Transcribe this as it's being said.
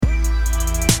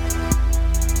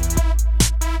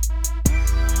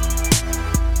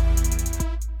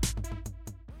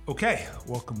Okay,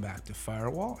 welcome back to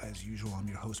Firewall. As usual, I'm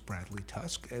your host, Bradley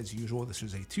Tusk. As usual, this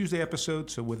is a Tuesday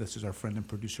episode, so with us is our friend and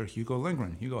producer, Hugo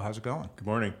Lindgren. Hugo, how's it going? Good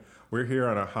morning. We're here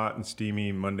on a hot and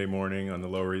steamy Monday morning on the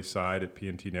Lower East Side at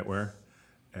P&T Knitwear,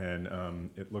 and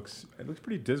it looks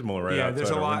pretty dismal right outside Yeah, there's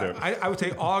a lot. window. I would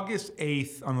say August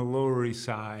 8th on the Lower East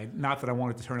Side, not that I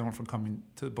wanted to turn anyone from coming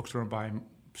to the bookstore and buying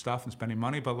stuff and spending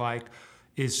money, but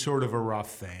is sort of a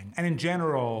rough thing. And in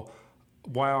general,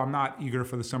 while I'm not eager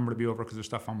for the summer to be over because there's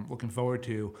stuff I'm looking forward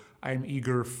to, I'm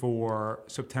eager for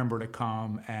September to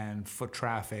come and foot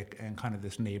traffic and kind of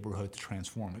this neighborhood to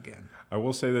transform again. I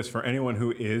will say this, for anyone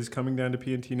who is coming down to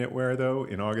P&T Knitwear, though,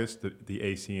 in August, the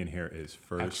AC in here is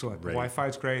first Excellent. rate. The Wi-Fi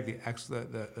is great.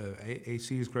 The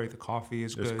AC is great. The coffee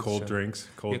is There's good. cold drinks.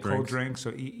 Cold drinks.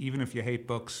 So even if you hate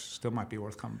books, still might be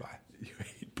worth coming by. You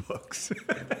hate books.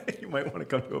 You might want to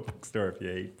come to a bookstore if you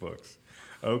hate books.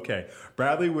 Okay,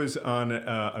 Bradley was on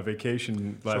a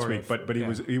vacation last week, but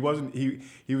he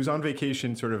was on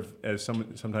vacation sort of as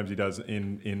sometimes he does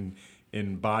in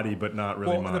body, but not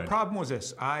really mind. Well, the problem was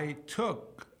this: I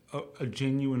took a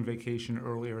genuine vacation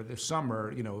earlier this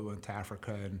summer. You know, we went to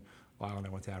Africa, and Lyle and I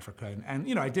went to Africa, and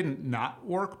you know, I didn't not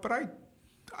work, but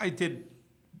I did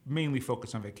mainly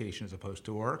focus on vacation as opposed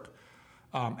to work,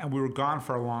 and we were gone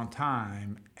for a long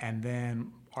time, and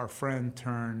then our friend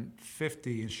turned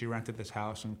 50 and she rented this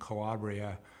house in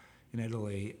Calabria in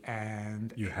Italy.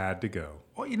 And you had to go.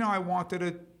 Well, you know,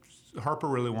 Harper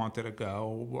really wanted to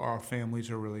go. Our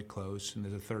families are really close, and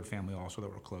there's a third family also that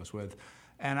we're close with.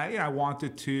 And I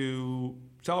wanted to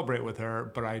celebrate with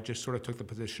her, but I just sort of took the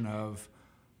position of,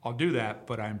 I'll do that,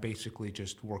 but I'm basically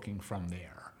just working from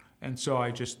there. And so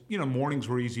I just, mornings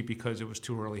were easy because it was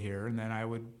too early here, and then I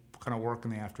would kind of work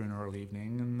in the afternoon or early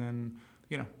evening, and then,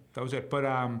 that was it.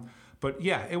 But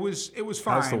yeah, it was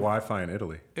fine. How's the Wi-Fi in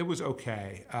Italy? It was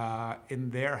okay. In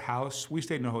their house, we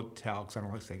stayed in a hotel because I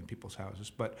don't like staying in people's houses.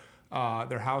 But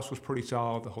their house was pretty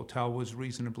solid. The hotel was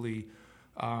reasonably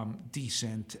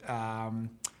decent.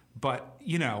 But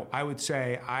I would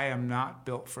say I am not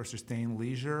built for sustained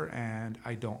leisure, and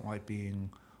I don't like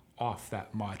being off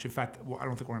that much. In fact, I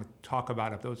don't think we're going to talk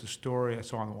about it. There was a story I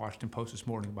saw on the Washington Post this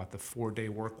morning about the 4-day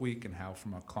work week and how,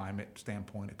 from a climate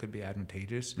standpoint, it could be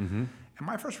advantageous. Mm-hmm. And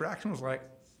my first reaction was like,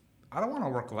 I don't want to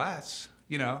work less.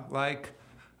 I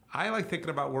like thinking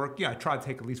about work. I try to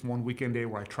take at least one weekend day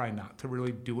where I try not to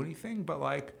really do anything, but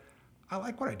I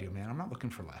like what I do, man. I'm not looking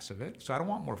for less of it. So I don't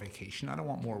want more vacation. I don't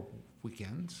want more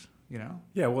weekends.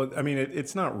 Yeah, well, I mean,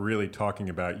 it's not really talking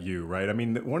about you, right? I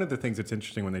mean, one of the things that's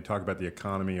interesting when they talk about the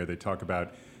economy or they talk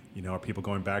about, are people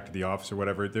going back to the office or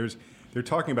whatever, they're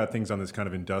talking about things on this kind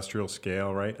of industrial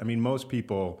scale, right? I mean, most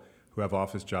people who have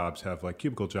office jobs have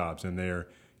cubicle jobs, and they're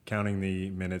counting the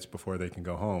minutes before they can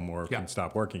go home or can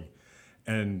stop working.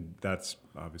 And that's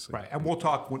obviously... Right, and we'll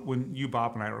talk when you,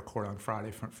 Bob, and I record on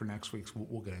Friday for next week's,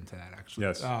 we'll get into that, actually.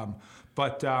 Yes.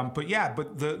 But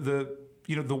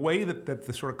the way that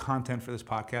the sort of content for this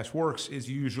podcast works is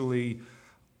usually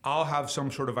I'll have some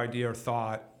sort of idea or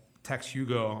thought, text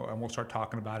Hugo, and we'll start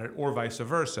talking about it, or vice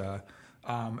versa.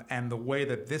 And the way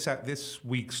that this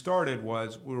week started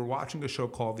was we were watching a show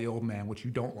called The Old Man, which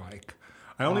you don't like.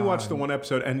 I only watched the one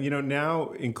episode, and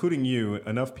now, including you,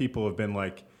 enough people have been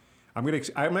like, I'm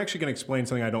actually going to explain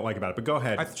something I don't like about it, but go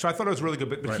ahead. So I thought it was really good,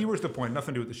 but right. Here's the point,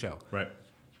 nothing to do with the show. Right.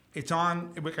 It's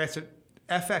on, like I said,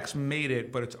 FX made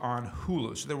it, but it's on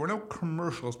Hulu. So there were no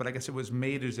commercials, but I guess it was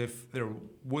made as if there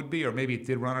would be, or maybe it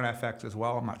did run on FX as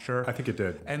well. I'm not sure. I think it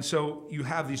did. And so you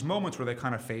have these moments where they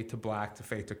kind of fade to black, to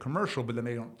fade to commercial, but then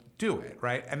they don't do it,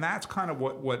 right? And that's kind of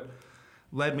what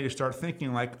led me to start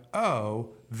thinking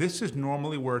this is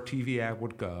normally where a TV ad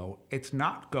would go. It's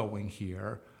not going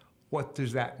here. What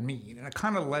does that mean? And it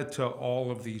kind of led to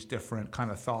all of these different kind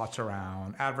of thoughts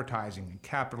around advertising and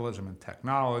capitalism and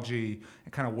technology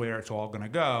and kind of where it's all going to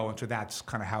go. And so that's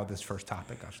kind of how this first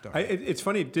topic got started. It's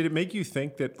funny. Did it make you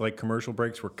think that commercial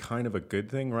breaks were kind of a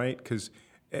good thing, right? Because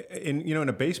in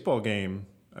a baseball game,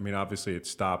 I mean, obviously it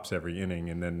stops every inning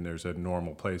and then there's a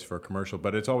normal place for a commercial,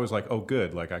 but it's always like, oh,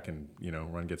 good, I can,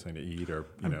 run, get something to eat or,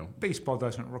 Baseball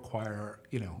doesn't require,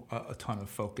 a ton of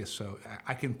focus. So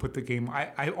I can put the game,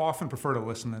 I often prefer to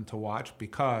listen than to watch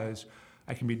because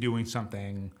I can be doing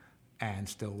something and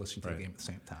still listen to the game at the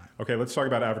same time. Okay, let's talk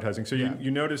about advertising. So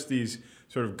you noticed these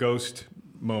sort of ghost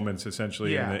moments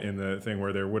essentially in the thing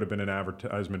where there would have been an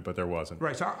advertisement, but there wasn't.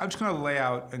 Right. So I'm just going to lay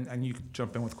out, and you can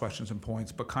jump in with questions and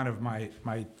points, but kind of my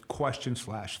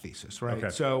question/thesis, right? Okay.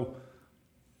 So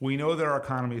we know that our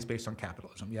economy is based on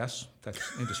capitalism. Yes, that's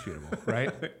indisputable,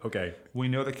 right? Okay. We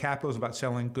know that capitalism is about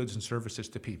selling goods and services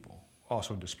to people.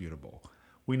 Also indisputable.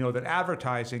 We know that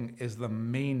advertising is the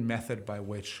main method by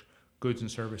which goods and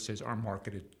services are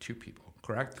marketed to people,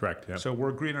 correct? Correct, yeah. So we're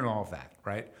agreeing on all of that,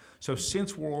 right? So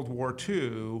since World War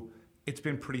II, it's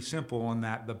been pretty simple in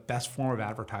that the best form of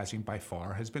advertising by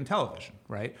far has been television,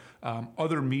 right?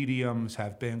 Other mediums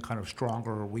have been kind of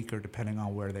stronger or weaker depending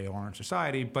on where they are in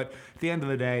society, but at the end of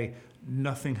the day,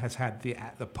 nothing has had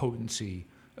the potency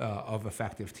of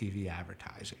effective TV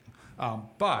advertising.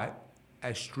 But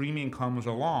as streaming comes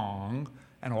along,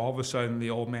 and all of a sudden the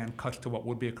old man cuts to what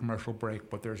would be a commercial break,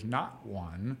 but there's not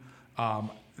one,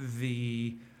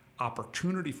 the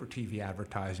opportunity for TV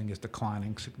advertising is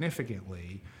declining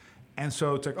significantly. And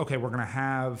so it's like, okay, we're going to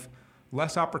have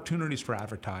less opportunities for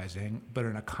advertising, but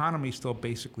an economy still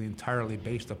basically entirely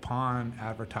based upon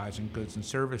advertising goods and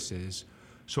services.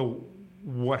 So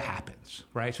what happens,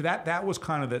 right? So that was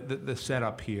kind of the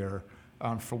setup here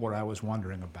for what I was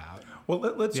wondering about. Well,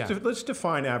 let's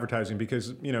define advertising,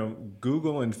 because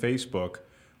Google and Facebook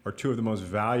are two of the most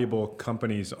valuable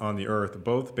companies on the earth,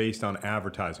 both based on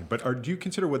advertising. But do you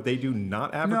consider what they do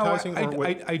not advertising? No,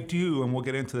 I do, and we'll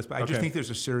get into this, but I just Okay. think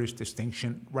there's a serious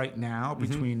distinction right now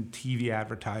between TV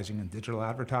advertising and digital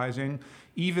advertising.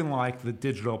 Even like the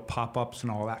digital pop-ups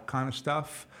and all that kind of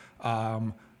stuff,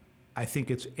 I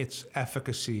think its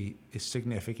efficacy is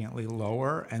significantly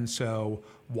lower. And so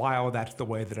while that's the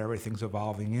way that everything's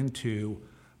evolving into,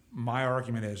 my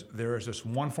argument is there is this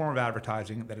one form of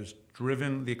advertising that has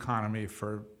driven the economy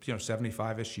for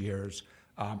 75-ish years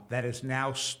that is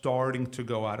now starting to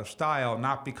go out of style,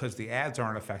 not because the ads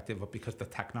aren't effective, but because the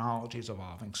technology is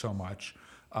evolving so much.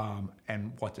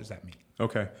 And what does that mean?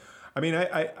 Okay. I mean,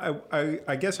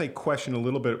 I guess I question a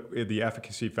little bit the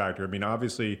efficacy factor. I mean,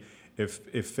 obviously,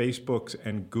 if Facebook's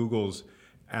and Google's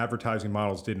advertising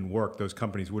models didn't work, those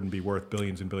companies wouldn't be worth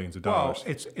billions and billions of dollars.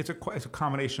 Well, it's a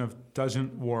combination of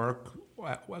doesn't work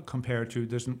compared to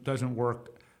doesn't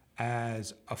work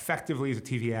as effectively as a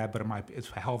TV ad, but it's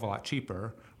a hell of a lot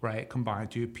cheaper, right? Combined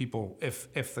to people,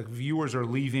 if the viewers are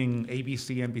leaving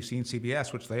ABC, NBC, and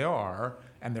CBS, which they are,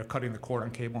 and they're cutting the cord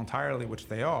on cable entirely, which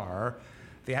they are,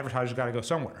 the advertiser's got to go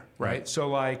somewhere, right? So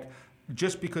like,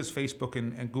 just because Facebook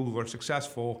and Google are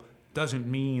successful doesn't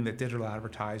mean that digital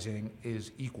advertising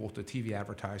is equal to TV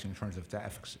advertising in terms of the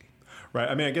efficacy. Right.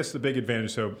 I mean, I guess the big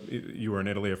advantage, so you were in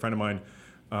Italy, a friend of mine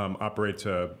operates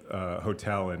a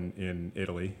hotel in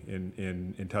Italy,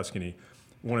 in Tuscany.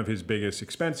 One of his biggest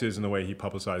expenses in the way he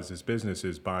publicizes his business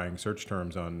is buying search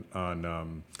terms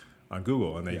on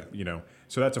Google, and they,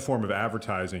 so that's a form of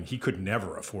advertising. He could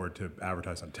never afford to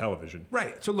advertise on television.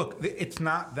 Right. So look, it's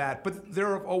not that, but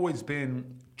there have always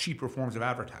been cheaper forms of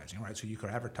advertising, right? So you could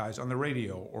advertise on the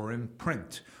radio or in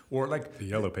print or like the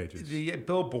yellow pages, the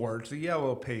billboards, the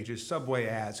yellow pages, subway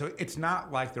ads. So it's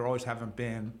not like there always haven't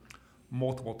been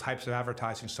multiple types of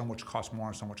advertising, some which cost more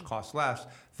and some which cost less.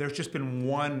 There's just been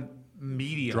one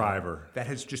medium driver that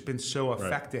has just been so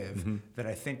effective that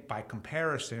I think by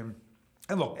comparison,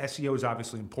 and look, SEO is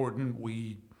obviously important.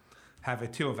 We have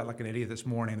it too. I felt like an idiot this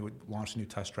morning. We launched a new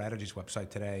Tush Strategies website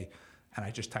today, and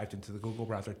I just typed into the Google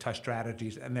browser Tush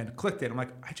Strategies and then clicked it. I'm like,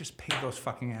 I just paid those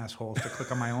fucking assholes to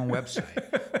click on my own website.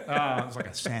 It was like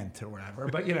a cent or whatever,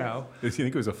 but Did you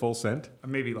think it was a full cent?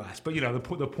 Maybe less. But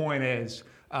the point is,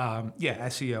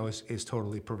 SEO is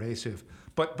totally pervasive.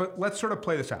 But let's sort of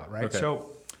play this out, right? Okay.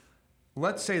 So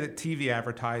let's say that TV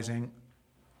advertising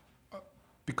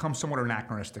become somewhat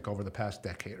anachronistic over the past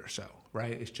decade or so,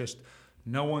 right? It's just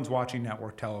no one's watching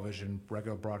network television,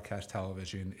 regular broadcast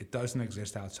television. It doesn't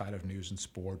exist outside of news and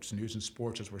sports. News and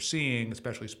sports, as we're seeing,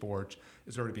 especially sports,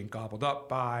 is already being gobbled up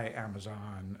by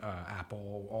Amazon,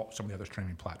 Apple, some of the other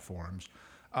streaming platforms.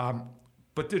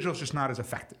 But digital is just not as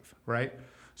effective, right?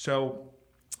 So,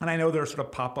 and I know there are sort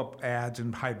of pop-up ads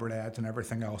and hybrid ads and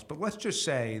everything else, but let's just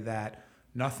say that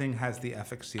nothing has the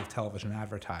efficacy of television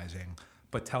advertising,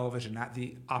 but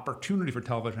the opportunity for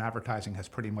television advertising has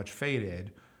pretty much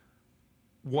faded.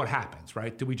 What happens,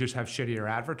 right? Do we just have shittier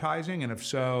advertising? And if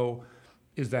so,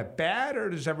 is that bad, or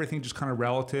is everything just kind of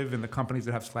relative, and the companies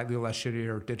that have slightly less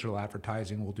shittier digital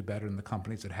advertising will do better than the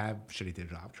companies that have shitty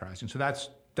digital advertising? So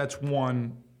that's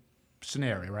one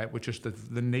scenario, right? Which is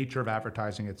the nature of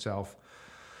advertising itself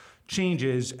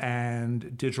changes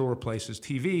and digital replaces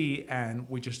TV, and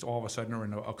we just all of a sudden are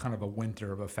in a kind of a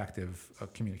winter of effective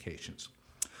communications.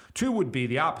 Two would be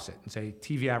the opposite and say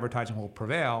TV advertising will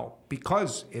prevail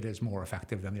because it is more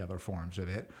effective than the other forms of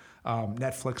it.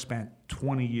 Netflix spent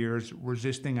 20 years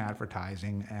resisting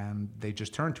advertising, and they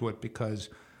just turned to it because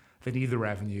they need the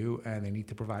revenue and they need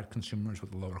to provide consumers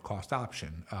with a lower cost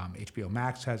option. HBO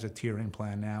Max has a tiering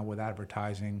plan now with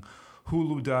advertising.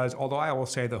 Hulu does, although I will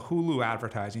say the Hulu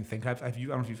advertising thing, I don't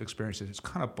know if you've experienced it, it's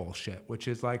kind of bullshit, which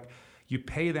is like you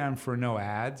pay them for no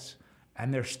ads,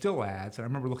 and there's still ads. And I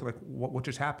remember looking like, what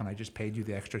just happened? I just paid you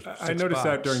the extra $6. I noticed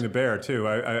that during the Bear too.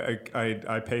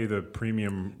 I pay the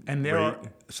premium and rate.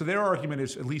 So their argument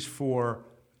is, at least for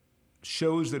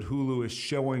shows that Hulu is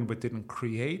showing but didn't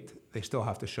create, they still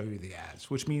have to show you the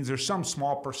ads, which means there's some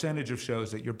small percentage of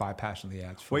shows that you're bypassing the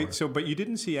ads for. Wait, but you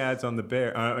didn't see ads on the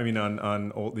Bear? on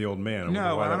The Old Man.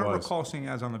 No, I don't recall seeing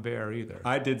ads on the Bear either.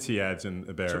 I did see ads in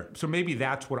the Bear. So maybe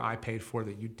that's what I paid for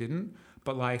that you didn't.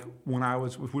 But like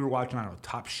if we were watching, I don't know,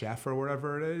 Top Chef or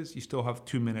whatever it is, you still have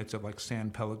 2 minutes of like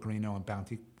San Pellegrino and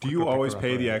Bounty. Do you always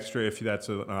pay the extra if that's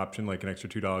an option, like an extra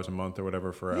 $2 a month or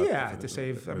whatever for? To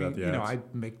save. I mean, I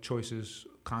make choices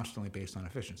constantly based on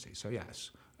efficiency. So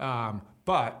yes,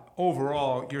 but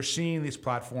overall, you're seeing these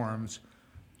platforms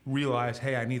realize,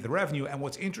 hey, I need the revenue. And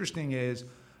what's interesting is,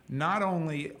 not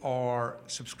only are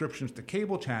subscriptions to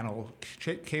cable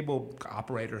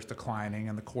operators declining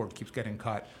and the cord keeps getting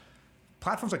cut,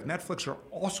 platforms like Netflix are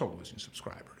also losing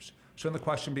subscribers. So then the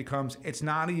question becomes, it's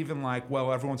not even like,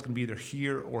 well, everyone's going to be either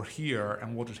here or here,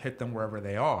 and we'll just hit them wherever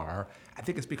they are. I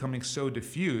think it's becoming so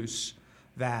diffuse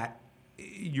that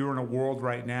you're in a world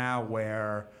right now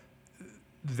where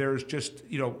there's just,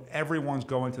 everyone's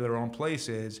going to their own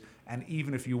places. And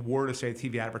even if you were to say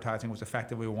TV advertising was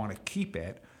effective, we want to keep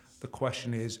it, the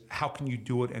question is, how can you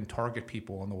do it and target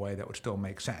people in the way that would still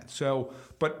make sense? So,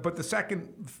 but the second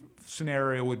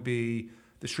scenario would be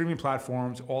the streaming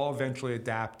platforms all eventually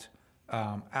adapt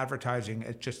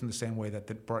advertising just in the same way that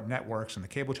the networks and the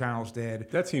cable channels did.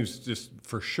 That seems just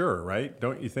for sure, right?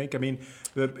 Don't you think? I mean,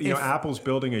 Apple's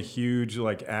building a huge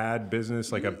ad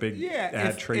business, like a big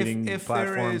ad trading platform.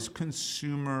 If there is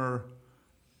consumer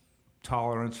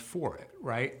tolerance for it,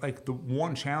 right? Like the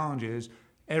one challenge is,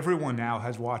 everyone now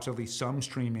has watched at least some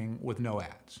streaming with no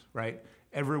ads, right?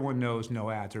 Everyone knows no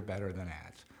ads are better than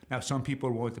ads. Now, some people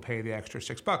are willing to pay the extra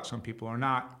 $6. Some people are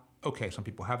not. Okay, some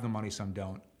people have the money, some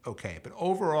don't. Okay, but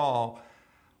overall,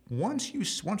 once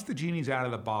the genie's out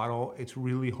of the bottle, it's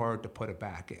really hard to put it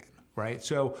back in, right?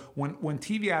 So when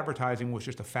TV advertising was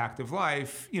just a fact of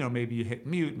life, maybe you hit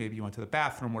mute, maybe you went to the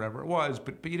bathroom, whatever it was,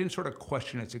 but you didn't sort of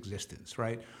question its existence,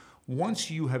 right? Once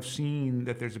you have seen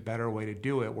that there's a better way to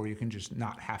do it where you can just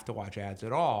not have to watch ads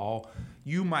at all,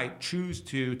 you might choose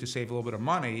to save a little bit of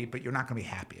money, but you're not going to be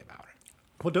happy about it.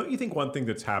 Well, don't you think one thing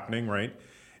that's happening, right,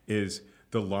 is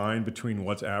the line between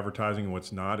what's advertising and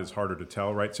what's not is harder to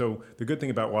tell, right? So the good thing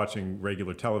about watching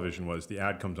regular television was the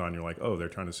ad comes on, you're like, oh, they're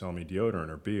trying to sell me deodorant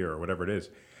or beer or whatever it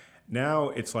is. Now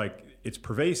it's like, it's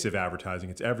pervasive advertising,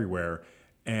 it's everywhere.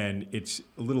 And it's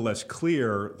a little less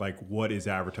clear, like what is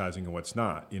advertising and what's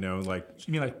not. You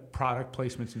mean like product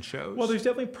placements in shows? Well, there's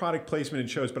definitely product placement in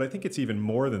shows, but I think it's even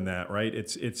more than that, right?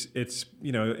 It's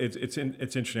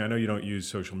interesting. I know you don't use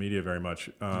social media very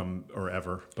much or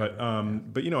ever, but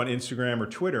on Instagram or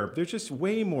Twitter, there's just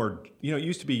way more. It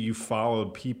used to be you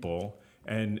followed people,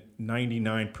 and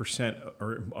 99%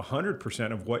 or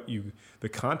 100% of the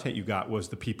content you got was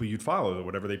the people you'd follow or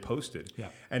whatever they posted. Yeah.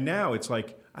 And now it's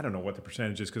like, I don't know what the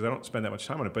percentage is because I don't spend that much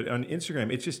time on it, but on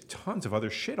Instagram, it's just tons of other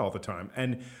shit all the time.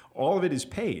 And all of it is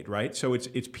paid, right? So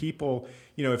it's people,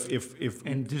 if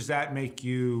And does that make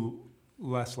you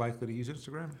less likely to use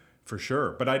Instagram? For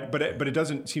sure, but it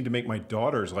doesn't seem to make my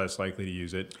daughters less likely to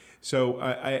use it. So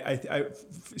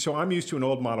so I'm used to an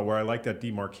old model where I like that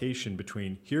demarcation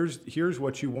between here's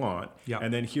what you want,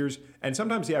 and then and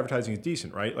sometimes the advertising is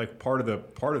decent, right? Like part of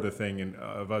the thing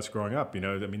of us growing up,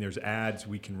 there's ads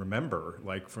we can remember,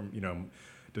 like from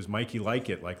does Mikey like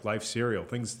it, like Life cereal,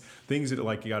 things that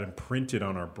like got imprinted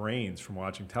on our brains from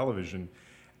watching television.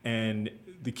 And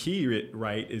the key,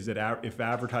 right, is that if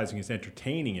advertising is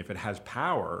entertaining, if it has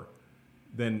power,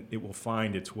 then it will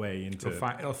find its way into...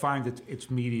 It'll find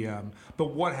its medium.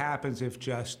 But what happens if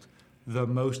just the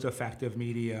most effective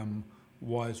medium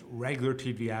was regular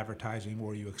TV advertising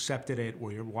where you accepted it,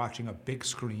 where you're watching a big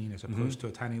screen as opposed to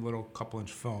a tiny little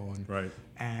couple-inch phone? Right.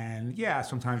 And yeah,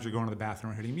 sometimes you're going to the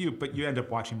bathroom and hitting mute, but you end up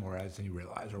watching more ads than you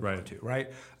realize or want to,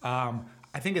 right?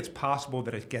 I think it's possible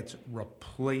that it gets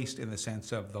replaced in the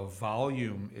sense of the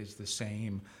volume is the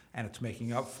same and it's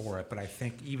making up for it. But I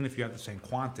think even if you have the same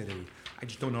quantity, I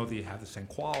just don't know that you have the same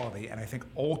quality. And I think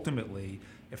ultimately,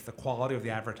 if the quality of the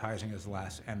advertising is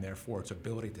less and therefore its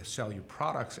ability to sell you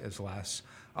products is less,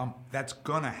 that's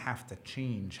going to have to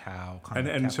change how kind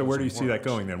of And so where do you see that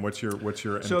going then? What's your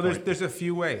endpoint? So there's a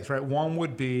few ways, right? One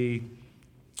would be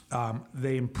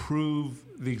they improve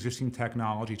the existing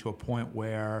technology to a point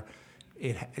where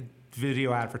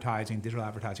video advertising, digital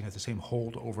advertising has the same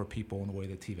hold over people in the way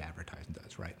that TV advertising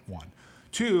does, right? One.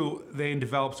 Two, they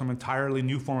develop some entirely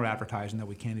new form of advertising that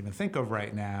we can't even think of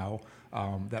right now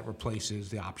that replaces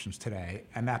the options today,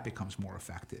 and that becomes more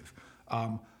effective.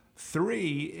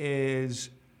 3 is,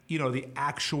 the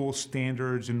actual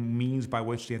standards and means by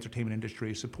which the entertainment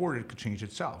industry is supported could change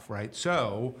itself, right?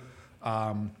 So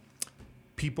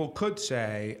people could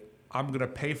say, I'm going to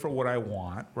pay for what I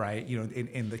want, right?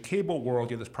 In the cable world,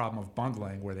 you have this problem of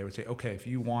bundling where they would say, okay, if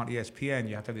you want ESPN,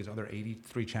 you have to have these other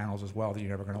 83 channels as well that you're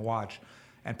never going to watch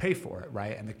and pay for it,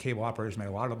 right? And the cable operators made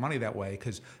a lot of money that way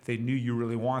because they knew you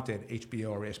really wanted HBO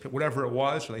or ESPN, whatever it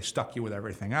was, so they stuck you with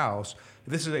everything else.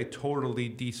 This is a totally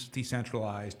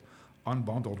decentralized,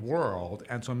 unbundled world.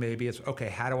 And so maybe it's, okay,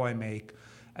 how do I make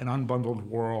an unbundled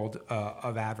world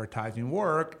of advertising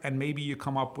work? And maybe you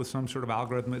come up with some sort of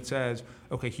algorithm that says,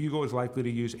 okay, Hugo is likely to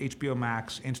use HBO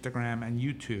Max, Instagram, and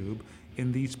YouTube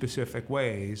in these specific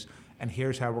ways, and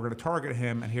here's how we're going to target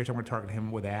him, and here's how we're going to target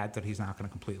him with ads that he's not going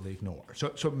to completely ignore.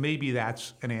 So maybe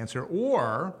that's an answer.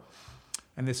 Or,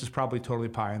 and this is probably totally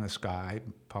pie in the sky,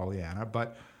 Pollyanna,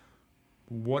 but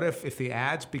what if the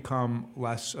ads become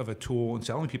less of a tool in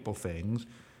selling people things,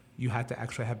 you had to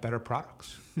actually have better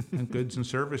products and goods and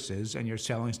services, and you're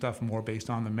selling stuff more based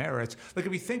on the merits. Like,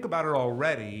 if you think about it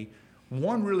already,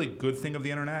 one really good thing of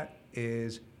the internet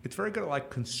is it's very good at like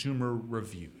consumer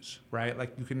reviews, right?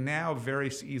 Like, you can now very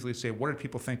easily say, what did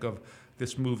people think of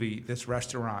this movie, this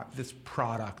restaurant, this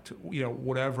product,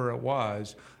 whatever it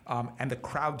was. And the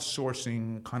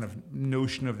crowdsourcing kind of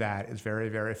notion of that is very,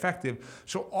 very effective.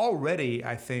 So already,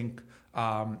 I think,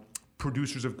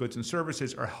 producers of goods and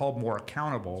services are held more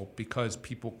accountable because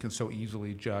people can so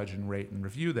easily judge and rate and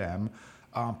review them.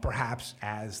 Perhaps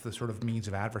as the sort of means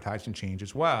of advertising change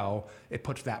as well, it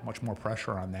puts that much more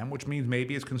pressure on them, which means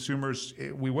maybe as consumers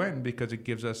we win because it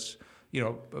gives us,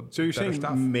 So you're saying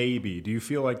stuff. Maybe. Do you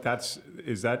feel like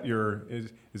is that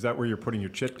where you're putting your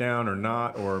chip down or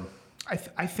not? Or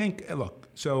I think, look,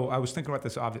 so I was thinking about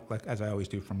this, like, as I always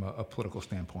do, from a political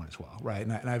standpoint as well, right?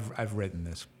 And I've written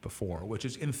this before, which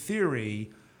is, in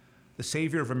theory, the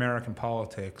savior of American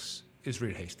politics is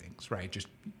Reed Hastings, right? Just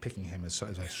picking him as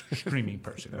a streaming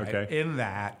person, right? Okay. In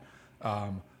that,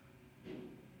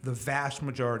 the vast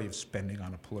majority of spending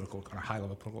on a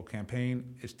high-level political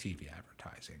campaign is TV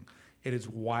advertising. It is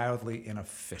wildly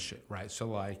inefficient, right? So,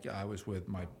 like, I was with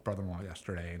my brother-in-law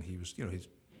yesterday, and he was, he's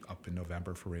up in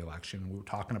November for re-election, and we were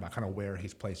talking about kind of where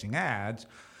he's placing ads,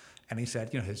 and he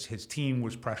said, his team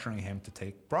was pressuring him to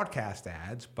take broadcast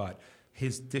ads, but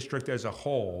his district as a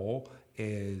whole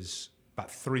is about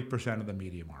 3% of the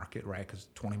media market, right? Because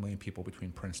 20 million people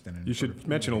between Princeton and... You should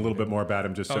mention a little bit more about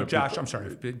him, just so... Josh, I'm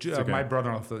sorry. Okay. My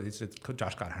brother-in-law, it's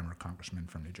Josh Gottheimer, congressman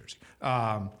from New Jersey.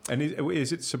 And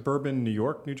is it suburban New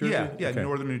York, New Jersey? Yeah, okay.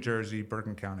 Northern New Jersey,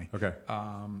 Bergen County. Okay.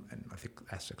 And I think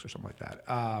Essex or something like that,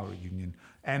 or Union.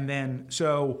 And then,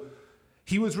 so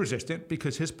he was resistant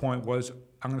because his point was,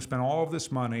 I'm going to spend all of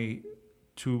this money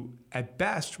to, at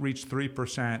best, reach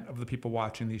 3% of the people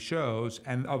watching these shows,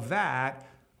 and of that,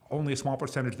 only a small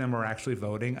percentage of them are actually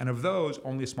voting, and of those,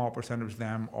 only a small percentage of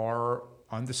them are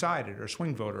undecided or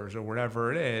swing voters or whatever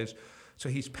it is. So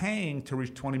he's paying to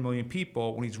reach 20 million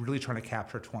people when he's really trying to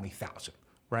capture 20,000,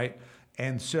 right?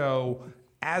 And so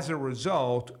as a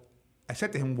result, I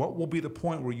said to him, what will be the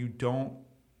point where you don't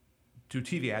do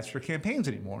TV ads for campaigns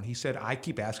anymore? And he said, I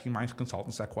keep asking my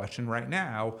consultants that question right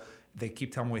now. They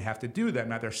keep telling me we have to do that.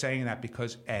 Now, they're saying that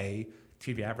because, A,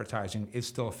 TV advertising is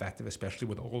still effective, especially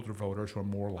with older voters who are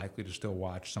more likely to still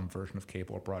watch some version of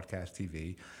cable or broadcast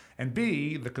TV. And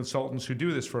B, the consultants who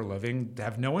do this for a living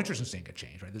have no interest in seeing it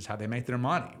change, right? This is how they make their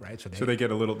money, right? So they get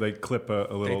they clip a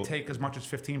little... They take as much as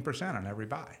 15% on every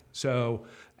buy. So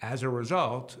as a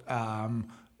result,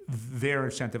 they're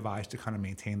incentivized to kind of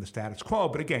maintain the status quo.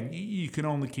 But again, you can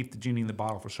only keep the genie in the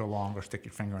bottle for so long, or stick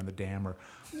your finger in the dam, or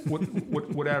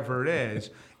whatever it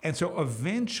is. And so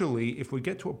eventually, if we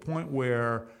get to a point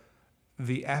where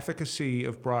the efficacy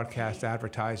of broadcast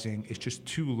advertising is just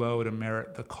too low to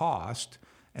merit the cost,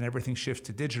 and everything shifts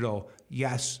to digital,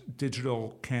 yes,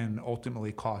 digital can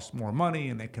ultimately cost more money,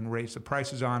 and they can raise the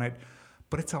prices on it,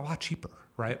 but it's a lot cheaper,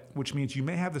 right? Which means you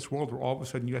may have this world where all of a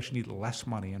sudden you actually need less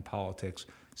money in politics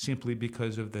simply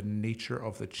because of the nature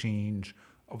of the change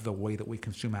of the way that we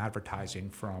consume advertising,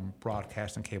 from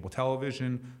broadcast and cable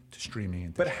television to streaming.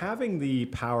 And but having the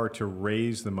power to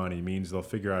raise the money means they'll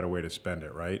figure out a way to spend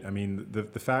it, right? I mean, the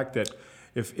fact that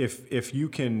if you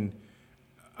can,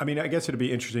 I mean, I guess it'd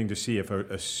be interesting to see if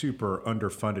a super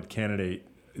underfunded candidate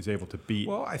is able to beat.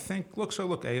 Well, I think, look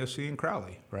AOC and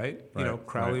Crowley, right?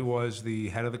 Crowley was the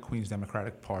head of the Queens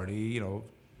Democratic Party,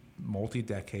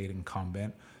 multi-decade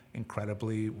incumbent,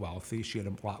 incredibly wealthy. She had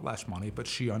a lot less money, but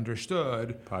she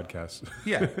understood. Podcasts.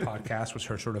 Yeah, podcast was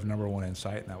her sort of number one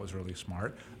insight, and that was really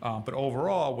smart. But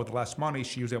overall, with less money,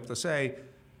 she was able to say,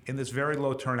 in this very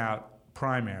low turnout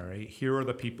primary. Here are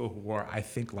the people who are, I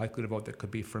think, likely to vote that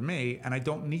could be for me, and I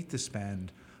don't need to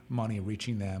spend money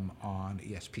reaching them on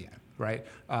ESPN, right?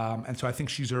 And so I think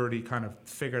she's already kind of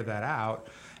figured that out.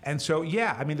 And so,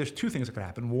 yeah, I mean, there's two things that could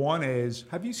happen. One is...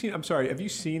 Have you seen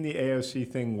the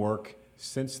AOC thing work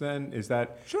since then? Is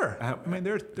that... Sure. I mean,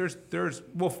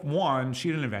 well, one, she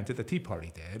didn't invent it, the Tea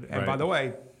Party did. And right. By the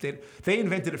way, they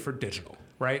invented it for digital,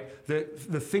 right? The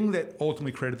thing that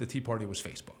ultimately created the Tea Party was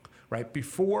Facebook, right?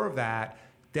 Before that,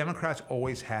 Democrats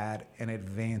always had an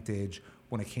advantage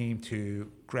when it came to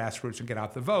grassroots and get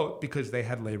out the vote because they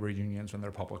had labor unions and the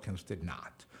Republicans did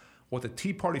not. What the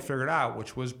Tea Party figured out,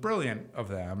 which was brilliant of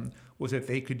them, was that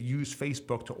they could use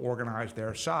Facebook to organize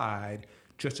their side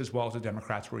just as well as the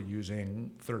Democrats were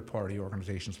using third-party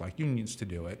organizations like unions to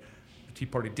do it. The Tea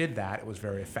Party did that. It was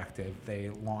very effective. They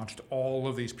launched all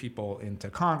of these people into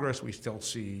Congress. We still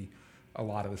see a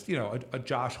lot of this, a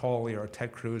Josh Hawley or a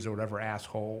Ted Cruz or whatever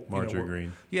asshole. Marjorie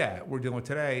Greene. Yeah, we're dealing with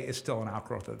today is still an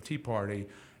outgrowth of the Tea Party.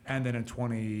 And then in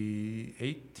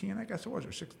 2018, I guess it was,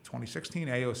 or 2016,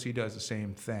 AOC does the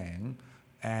same thing.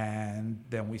 And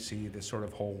then we see this sort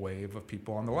of whole wave of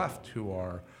people on the left who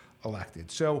are elected.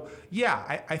 So,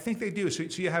 yeah, I think they do. So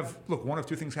you have, look, one of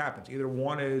two things happens. Either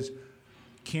one is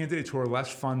candidates who are less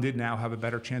funded now have a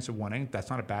better chance of winning. That's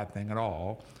not a bad thing at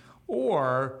all.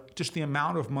 Or just the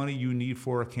amount of money you need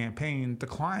for a campaign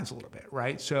declines a little bit,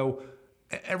 right? So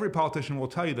every politician will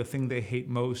tell you the thing they hate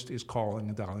most is calling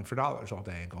and dialing for dollars all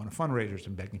day and going to fundraisers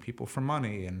and begging people for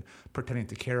money and pretending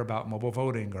to care about mobile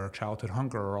voting or childhood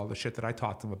hunger or all the shit that I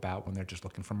taught them about when they're just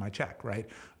looking for my check, right?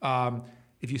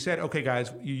 If you said, okay,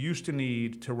 guys, you used to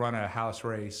need to run a House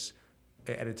race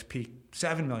at its peak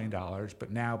 $7 million,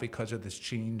 but now because of this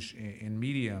change in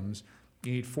mediums,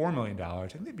 you need $4 million, I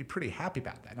think they'd be pretty happy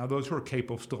about that. Now, those who are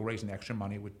capable of still raising extra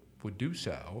money would do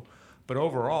so. But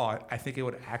overall, I think it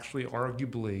would actually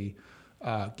arguably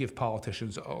give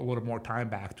politicians a little more time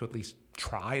back to at least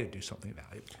try to do something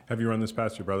valuable. Have you run this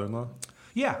past your brother-in-law?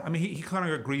 Yeah, I mean, he kind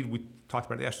of agreed. We talked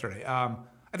about it yesterday.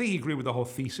 I think he agreed with the whole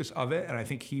thesis of it, and I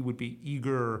think he would be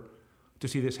eager to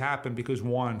see this happen because,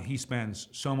 one, he spends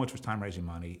so much of his time raising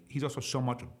money. He's also so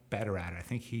much better at it. I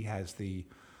think he has the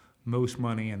most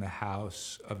money in the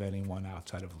House of anyone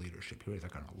outside of leadership. He raised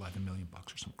like, I don't know, $11 million or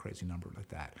some crazy number like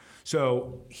that.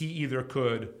 So he either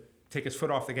could take his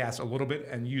foot off the gas a little bit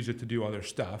and use it to do other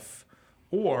stuff,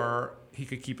 or he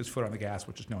could keep his foot on the gas,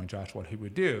 which is knowing Josh what he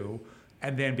would do,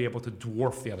 and then be able to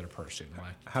dwarf the other person.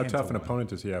 Like how tough an opponent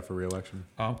does he have for re-election?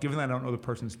 Given that I don't know the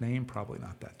person's name, probably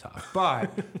not that tough.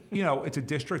 But, it's a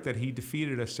district that he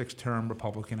defeated a 6-term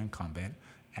Republican incumbent.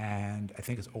 And I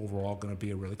think it's overall going to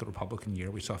be a really good Republican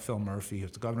year. We saw Phil Murphy,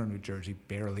 who's the governor of New Jersey,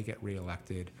 barely get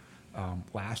reelected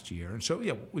last year. And so,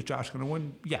 yeah, was Josh going to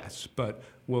win? Yes. But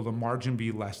will the margin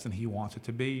be less than he wants it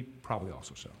to be? Probably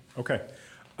also so. Okay.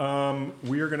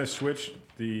 We are going to switch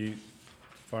the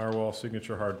firewall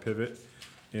signature hard pivot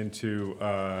into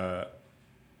the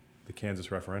Kansas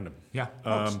referendum. Yeah.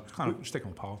 Kind of sticking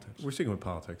with politics. We're sticking with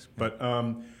politics. Yeah.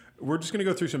 But we're just going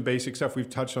to go through some basic stuff. We've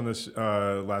touched on this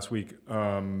last week,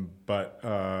 but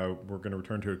we're going to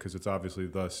return to it because it's obviously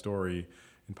the story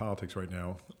in politics right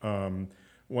now.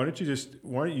 Why don't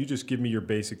you just give me your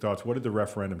basic thoughts? What did the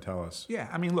referendum tell us? Yeah,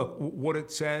 I mean, look, what it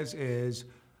says is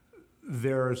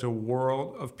there is a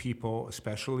world of people,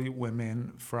 especially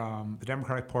women from the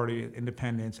Democratic Party,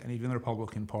 independents, and even the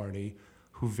Republican Party,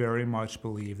 who very much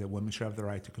believe that women should have the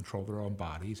right to control their own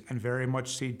bodies and very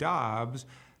much see Dobbs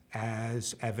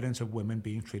as evidence of women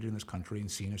being treated in this country and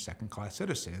seen as second-class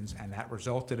citizens. And that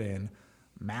resulted in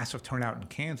massive turnout in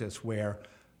Kansas where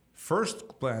first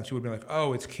glance you would be like,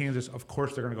 oh, it's Kansas, of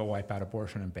course they're going to go wipe out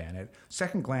abortion and ban it.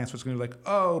 Second glance was going to be like,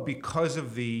 oh, because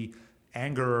of the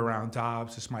anger around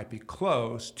Dobbs, this might be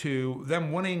close, to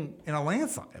them winning in a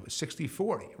landslide. It was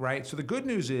 60-40, right? So the good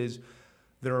news is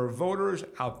there are voters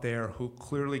out there who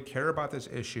clearly care about this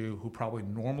issue, who probably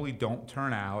normally don't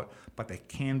turn out, but they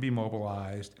can be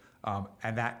mobilized,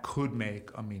 and that could make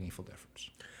a meaningful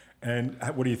difference. And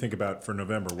what do you think about for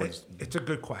November? It's a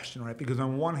good question, right? Because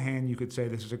on one hand, you could say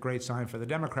this is a great sign for the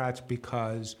Democrats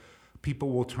because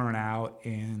people will turn out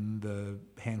in the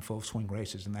handful of swing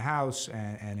races in the House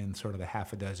and in sort of the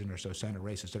half a dozen or so Senate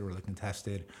races that are really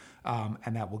contested,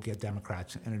 and that will get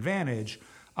Democrats an advantage.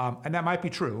 And that might be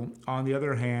true. On the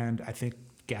other hand, I think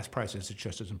gas prices is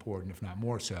just as important, if not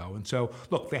more so. And so,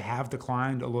 look, they have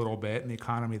declined a little bit in the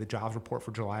economy. The jobs report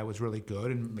for July was really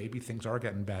good, and maybe things are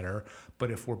getting better.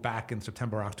 But if we're back in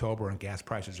September, October, and gas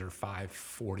prices are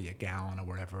 $5.40 a gallon or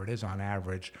whatever it is on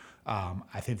average,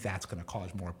 I think that's going to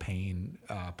cause more pain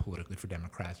politically for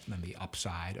Democrats than the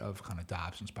upside of kind of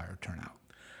Dobbs-inspired turnout.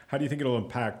 How do you think it'll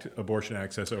impact abortion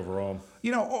access overall?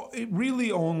 It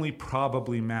really only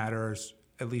probably matters,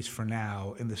 at least for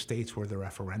now, in the states where the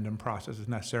referendum process is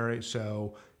necessary.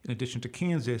 So in addition to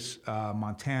Kansas,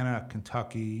 Montana,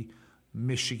 Kentucky,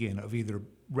 Michigan, of either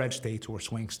red states or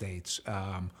swing states,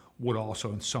 would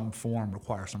also in some form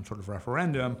require some sort of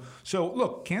referendum. So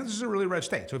look, Kansas is a really red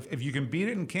state. So if you can beat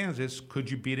it in Kansas,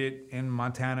 could you beat it in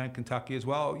Montana and Kentucky as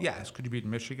well? Yes. Could you beat it in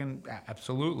Michigan?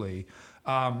 Absolutely.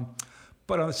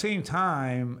 But at the same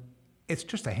time, it's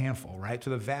just a handful, right?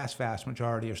 So the vast, vast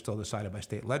majority are still decided by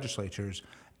state legislatures.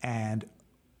 And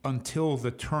until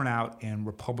the turnout in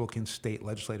Republican state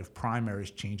legislative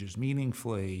primaries changes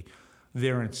meaningfully,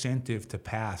 their incentive to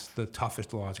pass the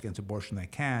toughest laws against abortion they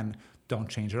can don't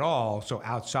change at all. So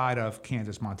outside of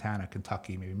Kansas, Montana,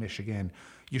 Kentucky, maybe Michigan,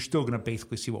 you're still going to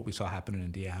basically see what we saw happen in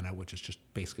Indiana, which is just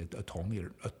basically a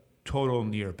total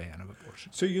near ban of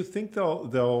abortion. So you think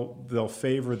they'll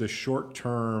favor the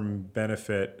short-term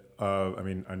benefit of, I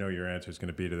mean, I know your answer is going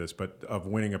to be to this, but of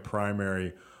winning a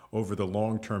primary over the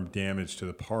long-term damage to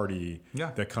the party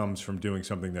that comes from doing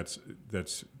something that's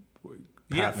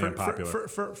patently unpopular?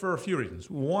 For a few reasons.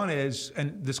 One is,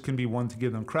 and this can be one to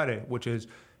give them credit, which is,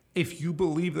 if you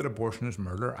believe that abortion is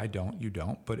murder, I don't, you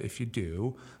don't, but if you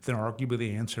do, then arguably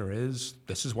the answer is,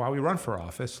 this is why we run for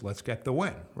office, let's get the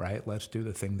win, right? Let's do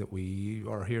the thing that we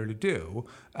are here to do.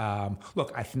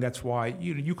 Look, I think that's why,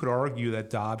 you could argue that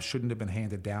Dobbs shouldn't have been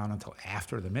handed down until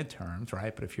after the midterms,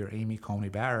 right? But if you're Amy Coney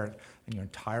Barrett and your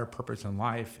entire purpose in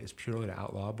life is purely to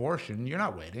outlaw abortion, you're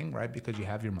not waiting, right? Because you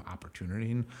have your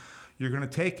opportunity and you're going to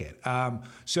take it.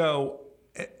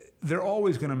 They're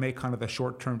always going to make kind of the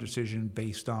short-term decision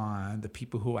based on the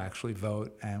people who actually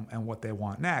vote and what they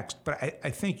want next. But I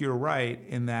think you're right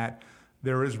in that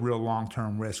there is real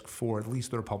long-term risk for at least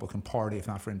the Republican Party, if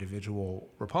not for individual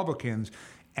Republicans.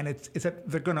 And it's that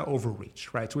they're going to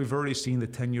overreach, right? So we've already seen the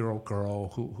 10-year-old girl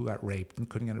who got raped and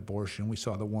couldn't get an abortion. We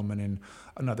saw the woman in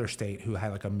another state who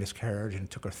had like a miscarriage and it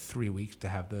took her 3 weeks to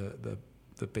have the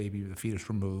baby, the fetus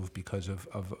removed because of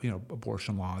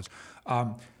abortion laws.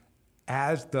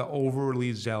 As the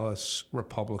overly zealous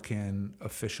Republican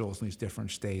officials in these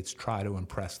different states try to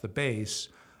impress the base,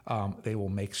 they will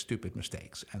make stupid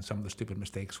mistakes. And some of the stupid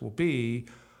mistakes will be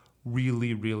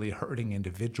really, really hurting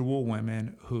individual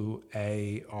women who,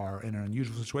 A, are in an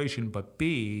unusual situation, but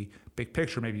B, big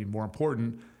picture, maybe more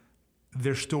important,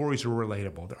 their stories are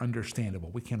relatable, they're understandable,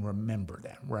 we can remember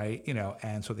them, right?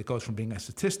 And so it goes from being a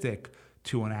statistic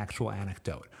to an actual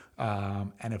anecdote.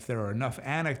 And if there are enough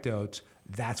anecdotes,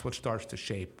 that's what starts to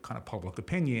shape kind of public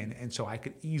opinion. And so I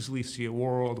could easily see a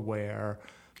world where,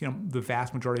 the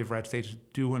vast majority of red states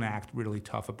do enact really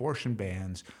tough abortion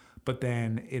bans, but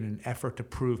then in an effort to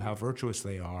prove how virtuous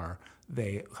they are,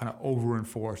 they kind of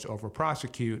over-enforce,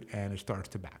 over-prosecute, and it starts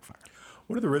to backfire.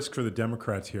 What are the risks for the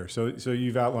Democrats here? So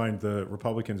you've outlined the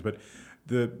Republicans, but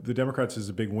the Democrats is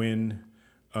a big win.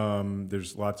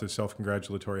 There's lots of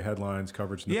self-congratulatory headlines,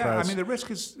 coverage in the press. Yeah, I mean, the risk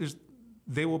is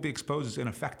they will be exposed as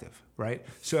ineffective, right?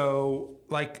 So,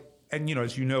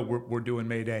 as you know, we're doing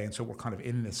May Day, and so we're kind of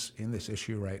in this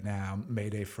issue right now. May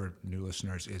Day, for new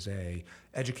listeners, is a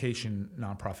education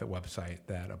nonprofit website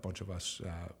that a bunch of us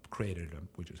created, and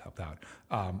we just helped out,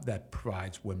 that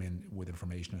provides women with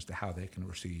information as to how they can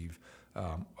receive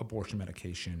abortion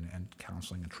medication and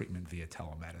counseling and treatment via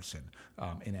telemedicine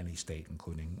in any state,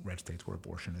 including red states where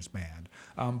abortion is banned.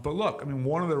 But look, I mean,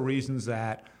 one of the reasons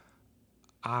that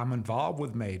I'm involved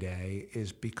with May Day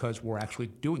is because we're actually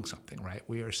doing something, right?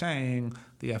 We are saying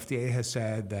the FDA has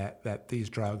said that these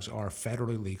drugs are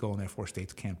federally legal and therefore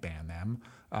states can't ban them.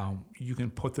 You can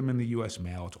put them in the U.S.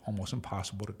 mail. It's almost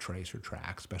impossible to trace or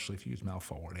track, especially if you use mail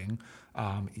forwarding.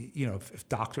 If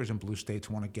doctors in blue states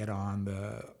want to get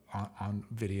on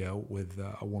video with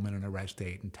a woman in a red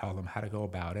state and tell them how to go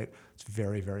about it, it's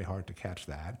very, very hard to catch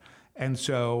that. And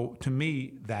so to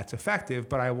me, that's effective.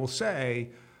 But I will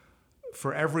say,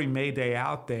 for every May Day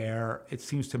out there, it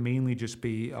seems to mainly just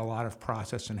be a lot of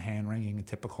process and hand-wringing and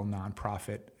typical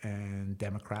nonprofit and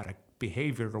Democratic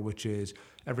behavior, which is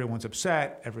everyone's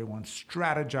upset, everyone's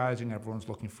strategizing, everyone's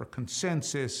looking for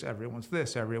consensus, everyone's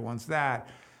this, everyone's that,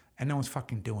 and no one's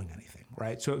fucking doing anything,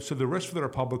 right? So the risk for the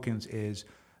Republicans is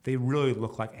they really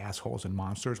look like assholes and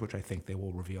monsters, which I think they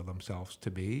will reveal themselves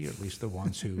to be, at least the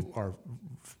ones who are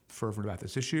fervent about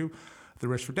this issue. The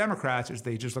risk for Democrats is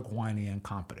they just look whiny and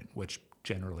incompetent, which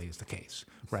generally is the case,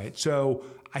 right? So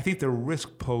I think the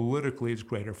risk politically is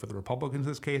greater for the Republicans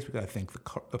in this case because I think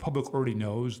the public already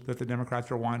knows that the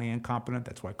Democrats are whiny and incompetent.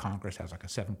 That's why Congress has like a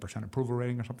 7% approval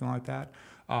rating or something like that.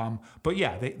 But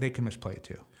yeah, they can misplay it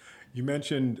too. You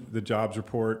mentioned the jobs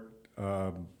report,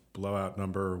 blowout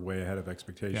number, way ahead of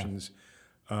expectations.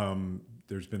 Yeah.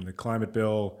 there's been the climate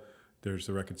bill, there's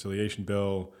the reconciliation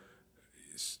bill.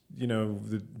 You know,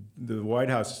 the White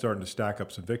House is starting to stack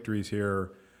up some victories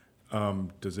here.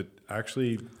 Does it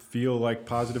actually feel like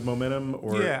positive momentum?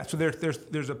 Or yeah, so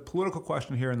there's a political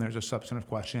question here and there's a substantive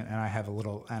question, and I have a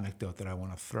little anecdote that I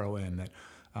want to throw in that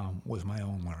was my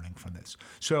own learning from this.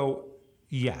 So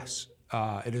yes,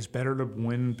 it is better to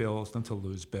win bills than to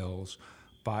lose bills,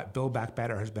 but Build Back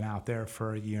Better has been out there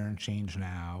for a year and change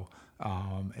now.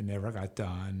 It never got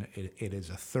done. It is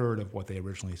a third of what they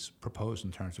originally proposed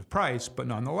in terms of price, but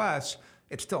nonetheless,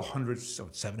 it's still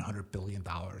 $700 billion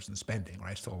in spending,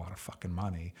 right? Still a lot of fucking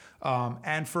money.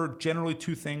 And for generally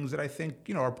two things that I think,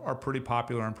 you know, are pretty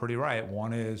popular and pretty right.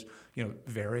 One is, you know,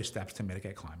 various steps to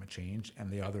mitigate climate change,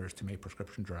 and the other is to make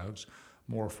prescription drugs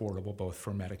more affordable, both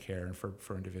for Medicare and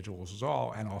for individuals as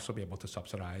all, and also be able to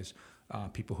subsidize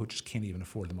people who just can't even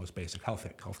afford the most basic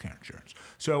healthcare insurance.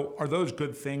 So are those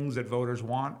good things that voters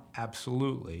want?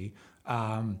 Absolutely.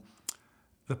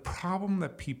 The problem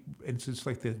that people, it's just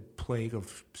like the plague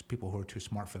of people who are too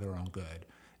smart for their own good,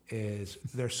 is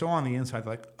they're so on the inside,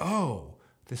 like, oh,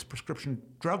 this prescription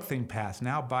drug thing passed,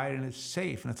 now Biden is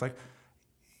safe. And it's like,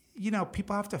 you know,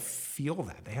 people have to feel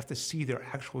that. They have to see their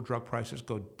actual drug prices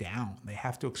go down. They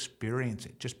have to experience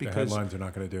it just because. The headlines are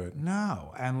not going to do it.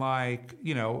 No. And like,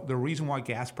 you know, the reason why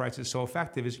gas price is so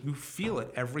effective is you feel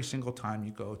it every single time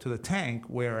you go to the tank,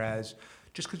 whereas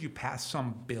just because you pass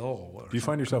some bill. Or do you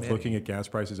find yourself looking at gas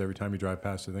prices every time you drive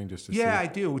past the thing just to see? Yeah, I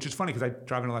do, which is funny because I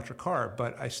drive an electric car,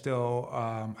 but I still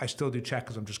do check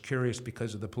because I'm just curious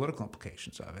because of the political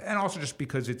implications of it. And also just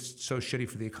because it's so shitty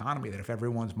for the economy that if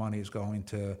everyone's money is going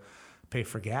to pay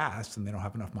for gas, then they don't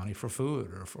have enough money for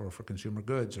food or for consumer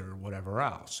goods or whatever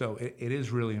else. So it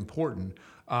is really important.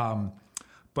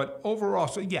 But overall,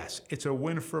 so yes, it's a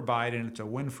win for Biden, it's a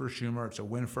win for Schumer, it's a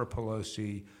win for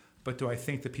Pelosi. But do I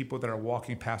think the people that are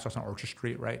walking past us on Orchard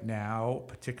Street right now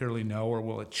particularly know, or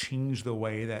will it change the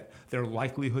way that their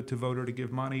likelihood to vote or to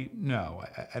give money? No,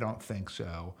 I don't think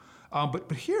so.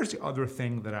 But here's the other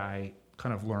thing that I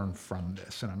kind of learned from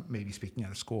this, and I'm maybe speaking out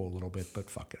of school a little bit, but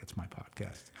fuck it, it's my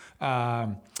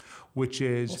podcast. Which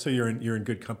is also you're in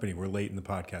good company. We're late in the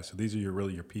podcast, so these are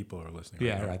your people who are listening.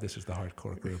 Yeah, right. This is the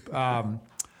hardcore group.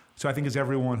 So I think as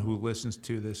everyone who listens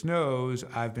to this knows,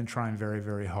 I've been trying very,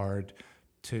 very hard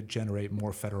to generate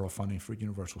more federal funding for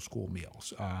universal school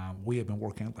meals. We have been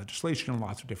working on legislation in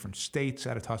lots of different states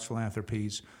at Atuss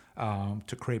Philanthropies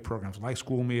to create programs like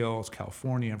school meals.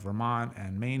 California, Vermont,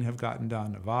 and Maine have gotten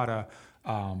done, Nevada,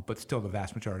 but still the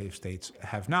vast majority of states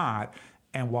have not.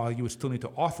 And while you would still need to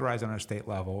authorize on a state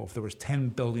level, if there was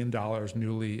 $10 billion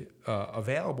newly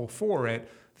available for it,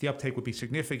 the uptake would be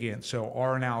significant. So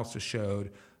our analysis showed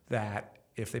that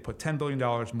if they put $10 billion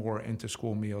more into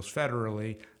school meals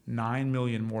federally, 9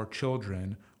 million more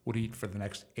children would eat for the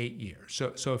next 8 years.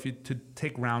 So if you to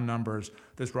take round numbers,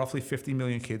 there's roughly 50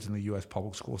 million kids in the U.S.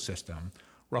 public school system.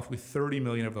 Roughly 30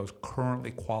 million of those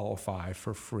currently qualify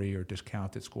for free or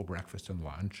discounted school breakfast and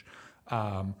lunch.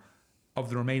 Of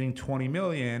the remaining 20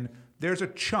 million, there's a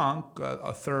chunk,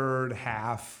 a third,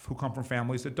 half, who come from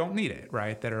families that don't need it,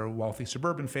 right? That are wealthy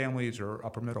suburban families or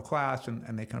upper middle class,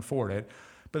 and they can afford it.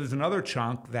 But there's another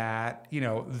chunk that, you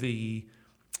know, the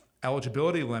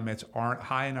eligibility limits aren't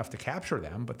high enough to capture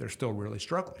them, but they're still really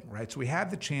struggling, right? So we have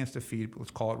the chance to feed,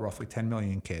 let's call it roughly 10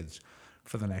 million kids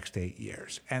for the next 8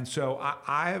 years. And so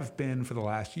I have been, for the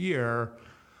last year,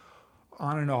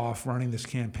 on and off running this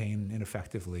campaign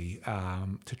ineffectively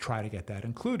to try to get that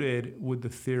included, with the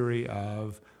theory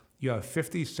of you have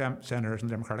 50 senators on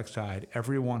the Democratic side,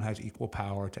 everyone has equal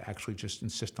power to actually just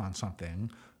insist on something.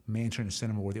 Manchin and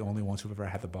Sinema were the only ones who've ever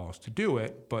had the balls to do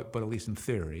it, but at least in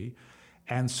theory.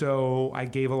 And so I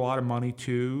gave a lot of money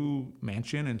to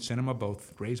Manchin and Sinema,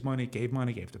 both raised money, gave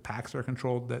to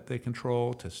PACs that they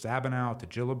control, to Stabenow, to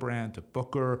Gillibrand, to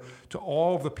Booker, to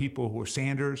all of the people who are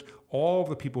Sanders, all of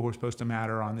the people who are supposed to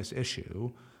matter on this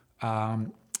issue,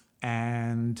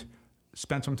 and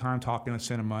spent some time talking to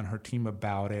Sinema and her team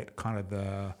about it, kind of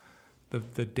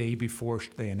the day before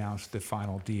they announced the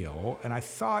final deal. And I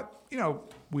thought, you know,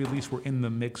 we at least were in the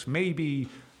mix, maybe.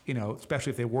 You know,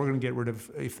 especially if they were going to get rid of,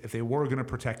 if they were going to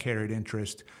protect carried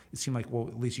interest, it seemed like, well,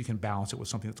 at least you can balance it with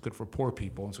something that's good for poor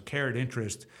people. And so carried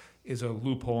interest is a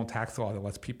loophole in tax law that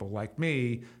lets people like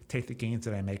me take the gains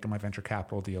that I make in my venture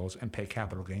capital deals and pay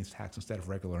capital gains tax instead of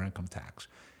regular income tax.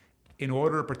 In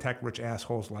order to protect rich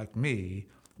assholes like me,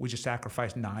 we just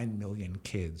sacrificed 9 million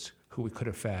kids who we could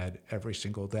have fed every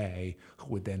single day, who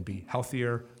would then be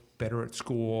healthier, better at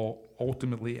school,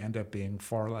 ultimately end up being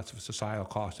far less of a societal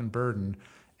cost and burden.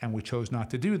 And we chose not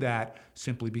to do that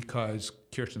simply because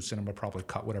Kirsten Sinema probably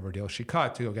cut whatever deal she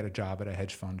cut to go get a job at a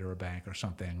hedge fund or a bank or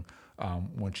something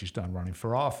when she's done running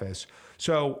for office.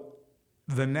 So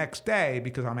the next day,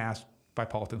 because I'm asked by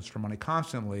politicians for money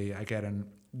constantly, I get an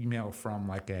email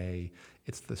from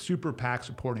it's the super PAC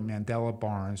supporting Mandela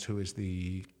Barnes, who is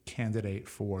the candidate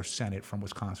for Senate from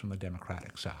Wisconsin on the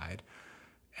Democratic side.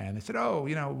 And they said,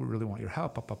 we really want your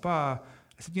help, blah, blah, blah.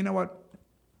 I said, you know what?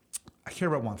 I care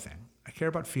about one thing. I care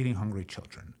about feeding hungry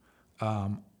children.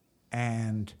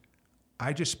 And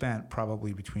I just spent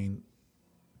probably between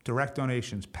direct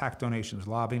donations, PAC donations,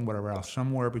 lobbying, whatever else,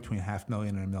 somewhere between $500,000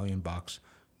 and $1 million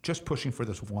just pushing for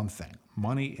this one thing,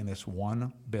 money in this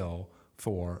one bill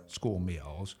for school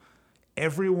meals.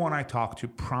 Everyone I talked to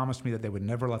promised me that they would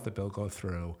never let the bill go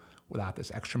through without this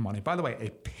extra money. By the way,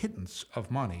 a pittance of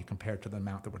money compared to the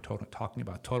amount that we're talking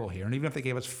about total here. And even if they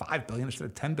gave us $5 billion instead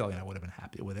of $10 billion, I would have been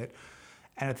happy with it.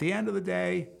 And at the end of the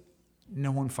day,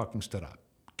 no one fucking stood up.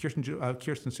 Kirsten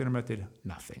Sinema did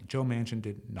nothing. Joe Manchin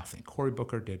did nothing. Cory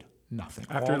Booker did nothing.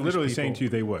 After literally saying to you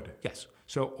they would. Yes.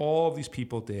 So all of these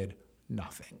people did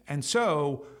nothing. And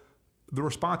so the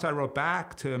response I wrote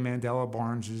back to Mandela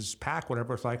Barnes's PAC,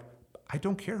 whatever, it's like, I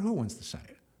don't care who wins the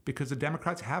Senate because the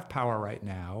Democrats have power right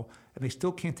now and they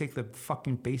still can't take the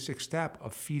fucking basic step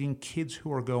of feeding kids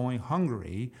who are going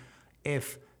hungry.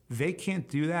 If they can't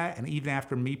do that, and even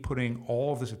after me putting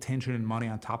all of this attention and money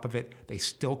on top of it, they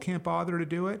still can't bother to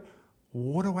do it,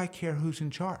 what do I care who's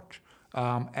in charge?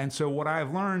 And so what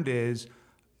I've learned is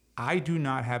I do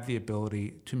not have the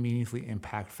ability to meaningfully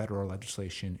impact federal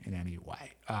legislation in any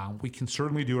way. We can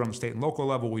certainly do it on the state and local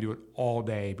level. We do it all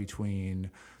day between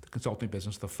the consulting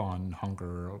business, the fund,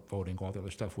 hunger, voting, all the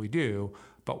other stuff we do,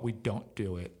 but we don't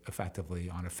do it effectively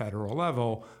on a federal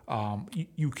level.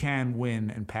 You can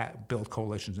win and build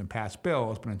coalitions and pass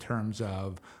bills, but in terms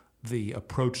of the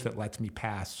approach that lets me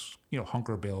pass,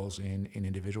 hunger bills in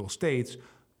individual states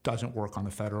doesn't work on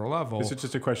the federal level. Is it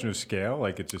just a question of scale?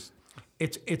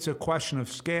 It's a question of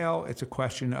scale. It's a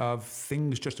question of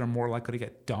things just are more likely to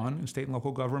get done in state and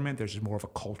local government. There's just more of a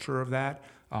culture of that.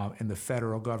 In the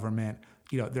federal government,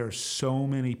 there are so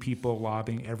many people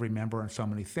lobbying every member on so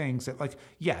many things that,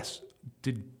 yes,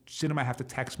 did Sinema have to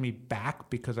text me back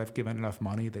because I've given enough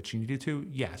money that she needed to?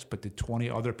 Yes, but did 20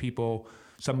 other people,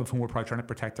 some of whom were probably trying to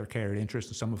protect their carried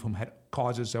interests and some of whom had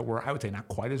causes that were, I would say, not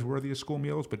quite as worthy as school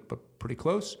meals, but pretty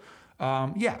close?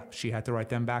 Yeah, she had to write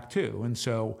them back too. And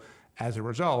so as a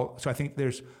result, I think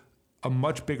there's a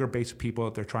much bigger base of people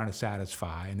that they're trying to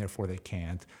satisfy, and therefore they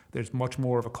can't. There's much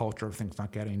more of a culture of things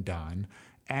not getting done.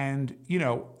 And,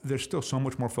 there's still so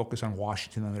much more focus on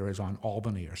Washington than there is on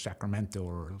Albany or Sacramento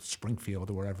or Springfield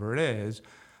or wherever it is,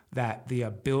 that the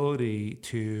ability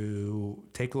to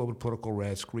take a little bit of political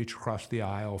risk, reach across the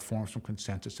aisle, form some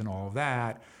consensus and all of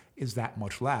that is that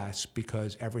much less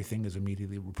because everything is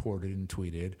immediately reported and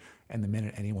tweeted. And the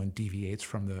minute anyone deviates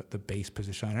from the base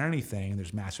position on anything,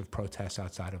 there's massive protests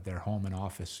outside of their home and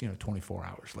office, 24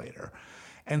 hours later.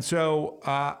 And so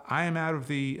I am out of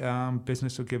the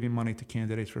business of giving money to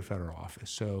candidates for federal office.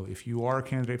 So if you are a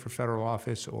candidate for federal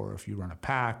office, or if you run a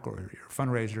PAC, or you're a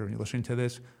fundraiser and you're listening to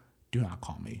this, do not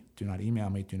call me. Do not email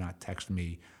me. Do not text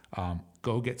me.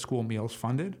 Go get school meals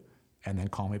funded and then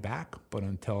call me back. But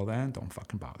until then, don't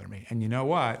fucking bother me. And you know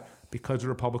what? Because the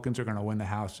Republicans are going to win the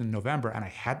House in November, and I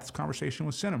had this conversation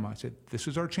with Sinema. I said, this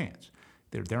is our chance.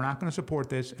 They're not going to support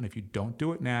this, and if you don't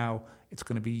do it now, it's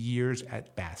going to be years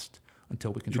at best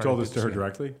until we can. You told this to her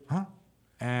directly? Huh?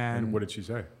 And what did she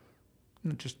say?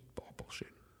 Just bullshit.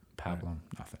 Pablum,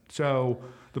 nothing. So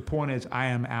the point is, I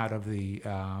am out of the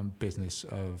business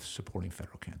of supporting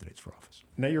federal candidates for office.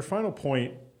 Now, your final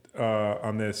point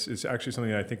on this is actually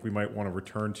something that I think we might want to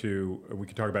return to. We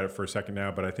can talk about it for a second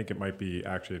now, but I think it might be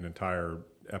actually an entire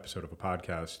episode of a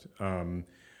podcast,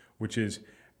 which is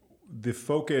the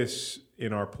focus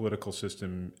in our political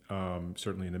system,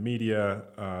 certainly in the media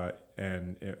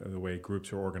and the way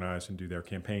groups are organized and do their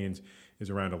campaigns, is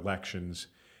around elections.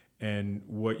 And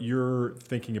what you're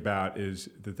thinking about is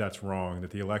that that's wrong,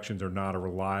 that the elections are not a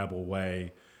reliable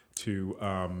way to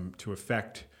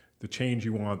affect the change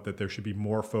you want, that there should be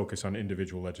more focus on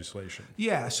individual legislation.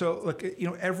 Yeah, so look,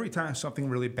 every time something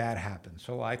really bad happens,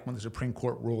 so like when the Supreme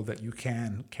Court ruled that you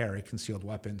can carry concealed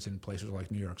weapons in places like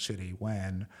New York City,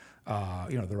 when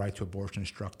the right to abortion is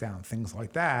struck down, things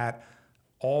like that,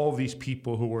 all these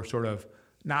people who were sort of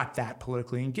not that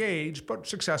politically engaged, but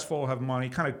successful, have money,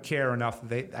 kind of care enough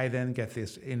that I then get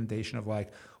this inundation of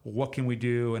like, well, what can we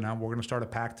do? And we're going to start a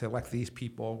PAC to elect these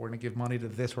people. We're going to give money to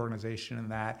this organization and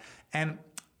that. And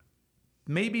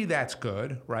maybe that's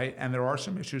good, right? And there are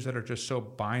some issues that are just so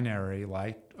binary,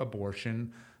 like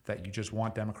abortion, that you just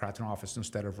want Democrats in office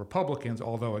instead of Republicans,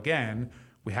 although, again,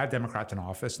 we had Democrats in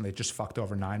office and they just fucked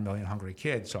over 9 million hungry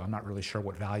kids, so I'm not really sure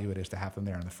what value it is to have them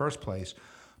there in the first place.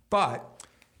 But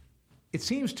it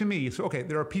seems to me, so okay,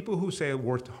 there are people who say it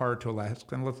worked hard to elect,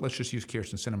 and let's just use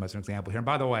Kyrsten Sinema as an example here. And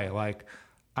by the way, like,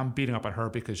 I'm beating up on her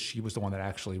because she was the one that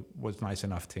actually was nice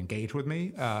enough to engage with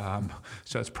me.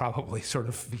 So it's probably sort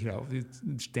of,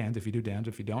 it's damned if you do, damned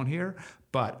if you don't here.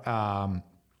 But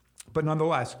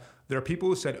nonetheless, there are people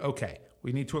who said, okay,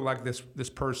 we need to elect this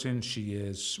person. She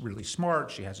is really smart.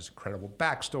 She has this incredible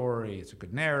backstory. It's a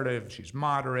good narrative. She's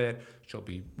moderate. She'll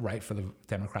be right for the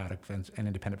Democratic and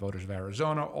independent voters of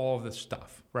Arizona, all of this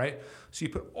stuff, right? So you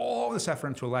put all this effort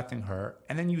into electing her,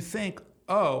 and then you think,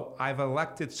 oh, I've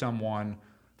elected someone,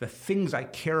 the things I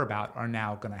care about are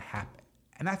now going to happen.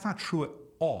 And that's not true at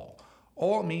all.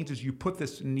 All it means is you put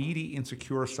this needy,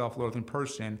 insecure, self-loathing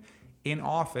person in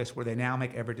office where they now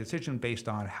make every decision based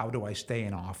on how do I stay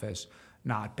in office,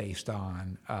 not based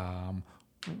on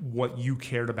what you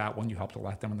cared about when you helped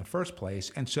elect them in the first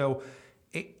place. And so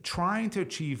trying to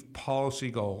achieve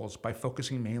policy goals by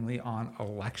focusing mainly on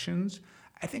elections,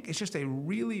 I think it's just a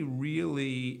really,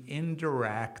 really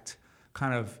indirect,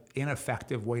 kind of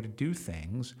ineffective way to do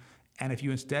things. And if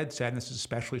you instead said, and this is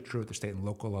especially true at the state and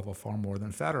local level far more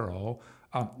than federal,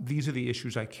 these are the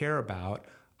issues I care about,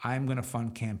 I'm going to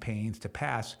fund campaigns to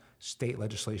pass state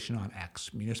legislation on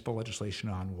X, municipal legislation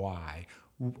on Y,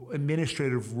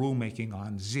 administrative rulemaking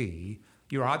on Z,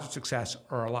 your odds of success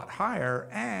are a lot higher,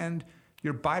 and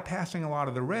you're bypassing a lot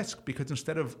of the risk because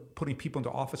instead of putting people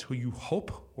into office who you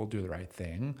hope will do the right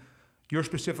thing, you're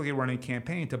specifically running a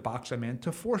campaign to box them in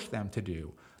to force them to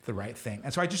do the right thing.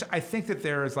 And so I think that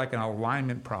there is like an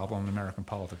alignment problem in American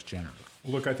politics generally.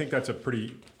 Look, I think that's a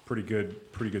pretty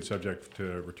good subject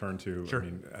to return to. Sure. I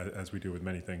mean, as we do with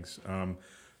many things.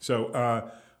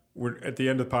 So we're at the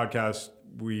end of the podcast.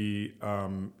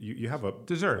 You have a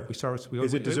dessert.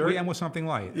 Is it dessert? We end with something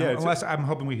light. Yeah, unless I'm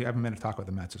hoping we have a minute to talk about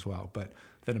the Mets as well, but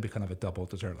then it'd be kind of a double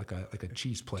dessert, like a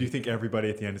cheese plate. Do you think everybody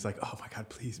at the end is like, oh my God,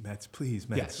 please Mets, please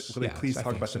Mets? Yes. Will they please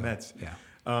talk about the Mets?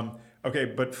 Yeah. Okay,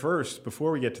 but first,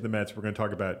 before we get to the Mets, we're going to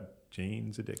talk about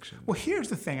Jane's Addiction. Well, here's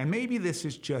the thing, and maybe this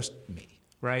is just me,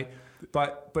 right?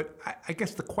 But I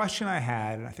guess the question I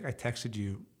had, and I think I texted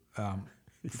you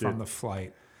from the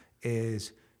flight,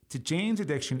 is did Jane's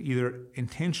Addiction either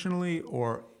intentionally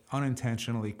or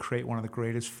unintentionally create one of the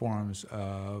greatest forms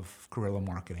of guerrilla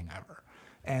marketing ever?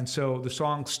 And so the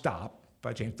song Stop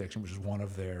by Jane's Addiction, which is one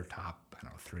of their top,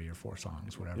 3 or 4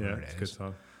 songs, whatever it is. It's a good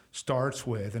song. Starts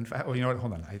with, in fact, well, you know what?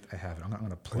 Hold on, I have it. I'm going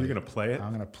to play it. You're going to play it?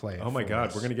 I'm going to play it. Oh my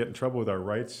God, we're going to get in trouble with our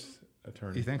rights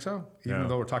attorney. You think so? Even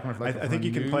though we're talking about I think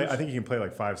you can play. I think you can play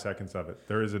like 5 seconds of it.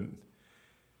 There isn't.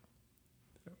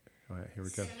 All right, here we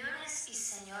go. Señores y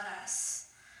señoras,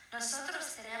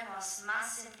 nosotros tenemos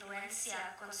más influencia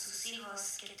con sus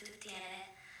hijos que tú tienes,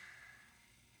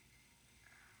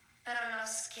 pero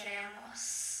los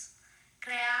queremos.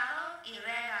 Creado y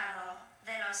regalo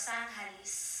de Los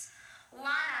Ángeles,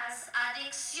 Juana's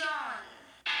Addiction.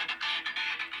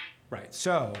 Right.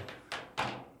 So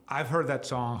I've heard that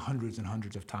song hundreds and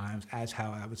hundreds of times, as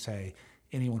how I would say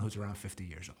anyone who's around 50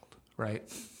 years old, right?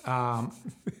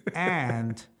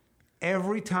 And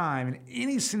every time, in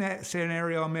any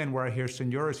scenario I'm in where I hear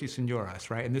Señoras y Señoras,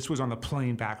 right? And this was on the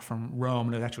plane back from Rome,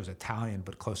 and it actually was Italian,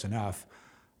 but close enough.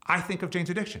 I think of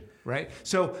Jane's Addiction, right?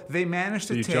 So they managed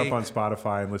to take... You jump on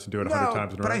Spotify and listen to it 100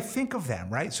 times in a row? But I think of them,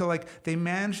 right? So like they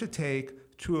managed to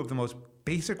take 2 of the most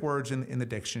basic words in the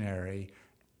dictionary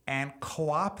and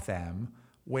co-opt them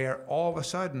where all of a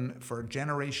sudden, for a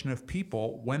generation of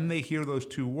people, when they hear those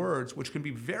 2 words, which can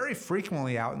be very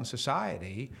frequently out in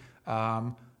society,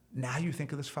 now you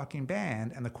think of this fucking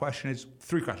band, and the question is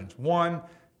 3 questions. 1,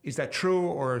 is that true,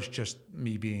 or is just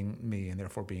me being me and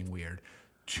therefore being weird?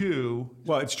 2,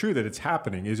 well, it's true that it's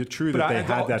happening. Is it true that they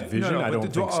had that vision? No, I don't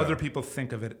think so. Do other people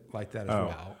think of it like that as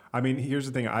well? I mean, here's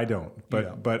the thing. I don't.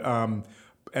 But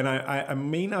and I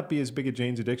may not be as big a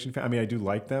Jane's Addiction fan. I mean, I do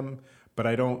like them, but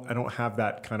I don't have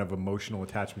that kind of emotional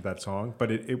attachment to that song.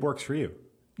 But it works for you.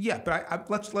 Yeah, but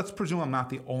let's presume I'm not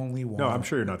the only one. No, I'm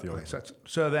sure you're not the only one.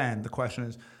 So then the question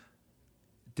is,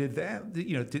 did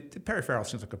Perry Farrell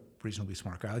seems like a reasonably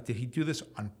smart guy. Like, did he do this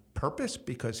on purpose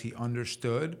because he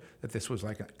understood that this was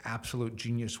like an absolute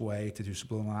genius way to do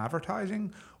subliminal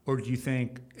advertising? Or do you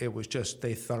think it was just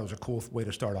they thought it was a cool way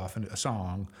to start off a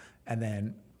song and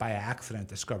then by accident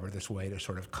discovered this way to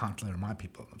sort of constantly remind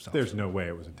people of themselves? There's no way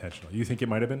it was intentional. You think it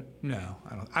might have been? No,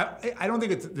 I don't. I don't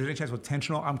think there's any chance it was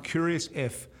intentional. I'm curious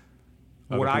if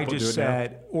what I just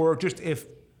said, or just if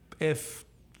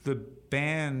the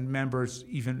band members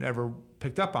even ever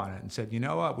picked up on it and said, you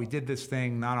know what, we did this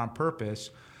thing not on purpose.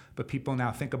 but people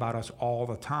now think about us all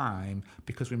the time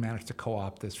because we managed to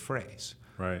co-opt this phrase.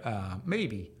 Right.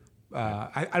 Maybe.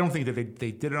 I don't think that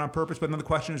they did it on purpose, but then the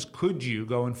question is, could you,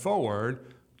 going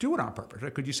forward, do it on purpose?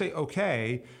 Right? Could you say,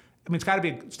 okay, I mean, it's got to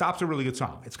be, Stop's a really good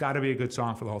song. It's got to be a good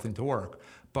song for the whole thing to work.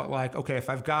 But like, okay, if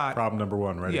I've got... Problem number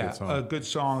one, right? Yeah, a good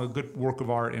song, a good work of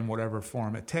art in whatever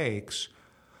form it takes,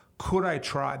 could I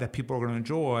try, that people are going to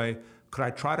enjoy, could I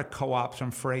try to co-opt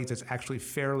some phrase that's actually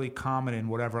fairly common in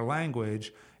whatever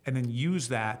language, and then use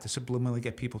that to subliminally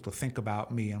get people to think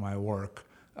about me and my work,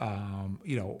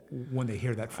 when they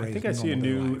hear that phrase? I think I see a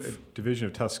new division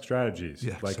of Tusk Strategies,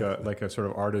 like a sort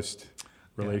of artist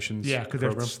relations. Yeah,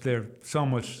 because there's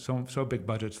so big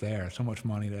budgets there, so much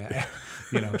money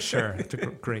to, sure, it's a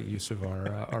great use of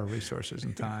our resources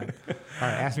and time. All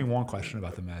right, ask me one question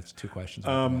about the Mets, two questions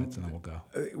about the Mets, and then we'll go.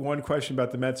 One question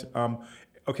about the Mets.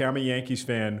 Okay, I'm a Yankees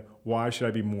fan. Why should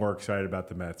I be more excited about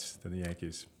the Mets than the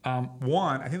Yankees?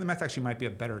 One, I think the Mets actually might be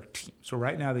a better team. So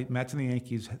right now, the Mets and the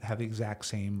Yankees have the exact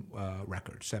same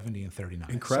record, 70-39.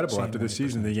 Incredible. After this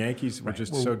season, the Yankees were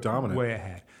just so dominant. Way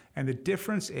ahead. And the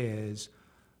difference is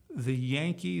the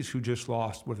Yankees, who just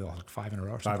lost, what, they lost like 5 in a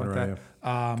row or something like that?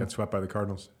 Yeah. Got swept by the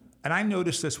Cardinals. And I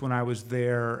noticed this when I was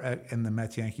there in the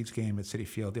Mets-Yankees game at Citi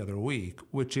Field the other week,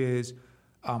 which is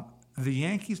the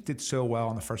Yankees did so well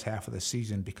in the first half of the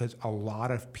season because a lot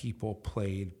of people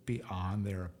played beyond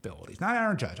their abilities. Not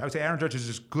Aaron Judge. I would say Aaron Judge is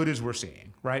as good as we're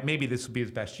seeing, right? Maybe this will be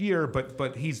his best year,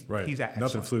 but he's excellent.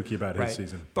 Nothing fluky about his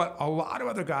season. But a lot of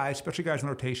other guys, especially guys in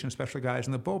rotation, especially guys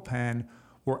in the bullpen,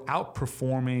 were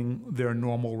outperforming their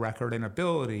normal record and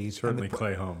abilities. Certainly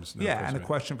Clay Holmes. And the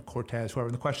question, Cortez, whoever,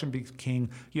 and the question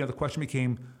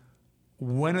became,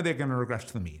 when are they going to regress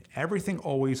to the mean? Everything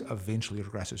always eventually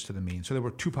regresses to the mean. So there were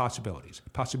two possibilities.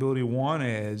 Possibility one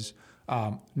is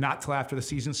not till after the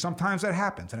season. Sometimes that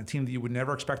happens, and a team that you would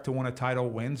never expect to win a title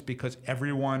wins because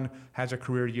everyone has a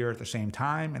career year at the same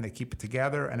time, and they keep it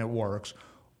together, and it works.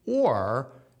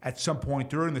 Or at some point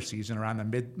during the season, around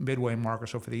the midway mark or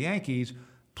so for the Yankees,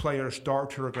 players start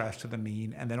to regress to the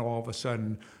mean, and then all of a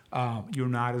sudden you're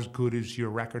not as good as your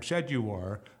record said you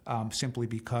were, simply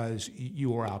because you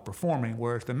were outperforming.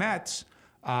 Whereas the Mets,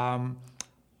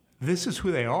 this is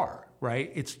who they are,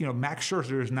 right? It's, Max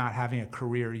Scherzer is not having a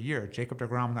career year. Jacob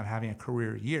deGrom not having a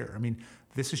career year. I mean,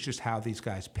 this is just how these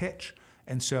guys pitch.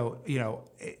 And so,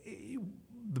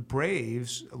 the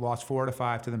Braves lost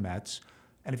 4-5 to the Mets.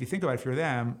 And if you think about it, if you're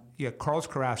them, Carlos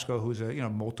Carrasco, who's a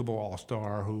multiple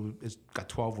All-Star, who has got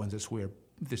 12 wins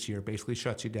this year, basically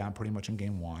shuts you down pretty much in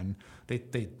Game 1.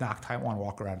 They knocked Taijuan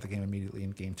Walker out of the game immediately in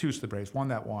Game 2, so the Braves won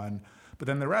that one. But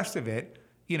then the rest of it,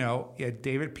 you had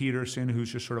David Peterson,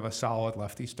 who's just sort of a solid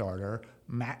lefty starter.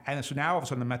 And so now all of a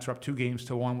sudden the Mets are up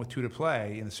 2-1 with 2 to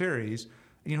play in the series.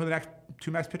 And you know who the next two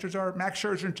Mets pitchers are? Max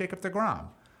Scherzer and Jacob deGrom.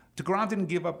 deGrom didn't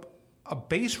give up a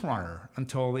base runner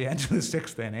until the end of the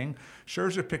 6th inning.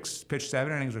 Scherzer pitched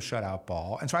 7 innings of shutout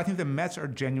ball. And so I think the Mets are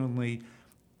genuinely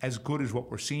as good as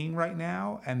what we're seeing right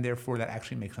now, and therefore that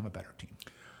actually makes them a better team.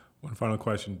 One final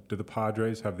question. Do the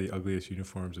Padres have the ugliest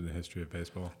uniforms in the history of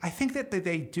baseball? I think that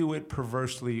they do it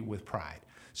perversely with pride.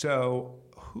 So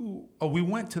we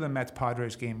went to the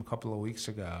Mets-Padres game a couple of weeks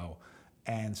ago,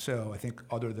 and so I think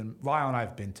other than Lyle and I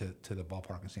have been to the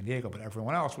ballpark in San Diego, but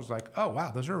everyone else was like, oh,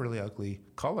 wow, those are really ugly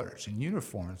colors and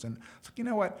uniforms. And it's like, you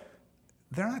know what?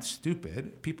 They're not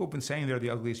stupid. People have been saying they're the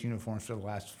ugliest uniforms for the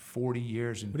last 40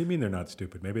 years. And what do you mean they're not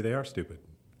stupid? Maybe they are stupid.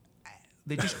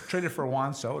 They just traded for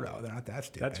Juan Soto. They're not that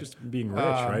stupid. That's just being rich,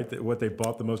 right? What they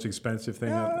bought the most expensive thing?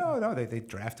 No. They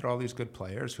drafted all these good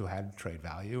players who had trade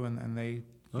value, and they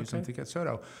used them to get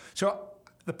Soto. So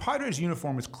the Padres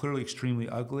uniform is clearly extremely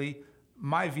ugly.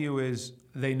 My view is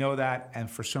they know that, and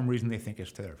for some reason they think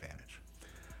it's to their advantage.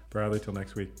 Bradley, till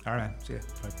next week. All right, see ya.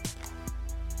 Bye.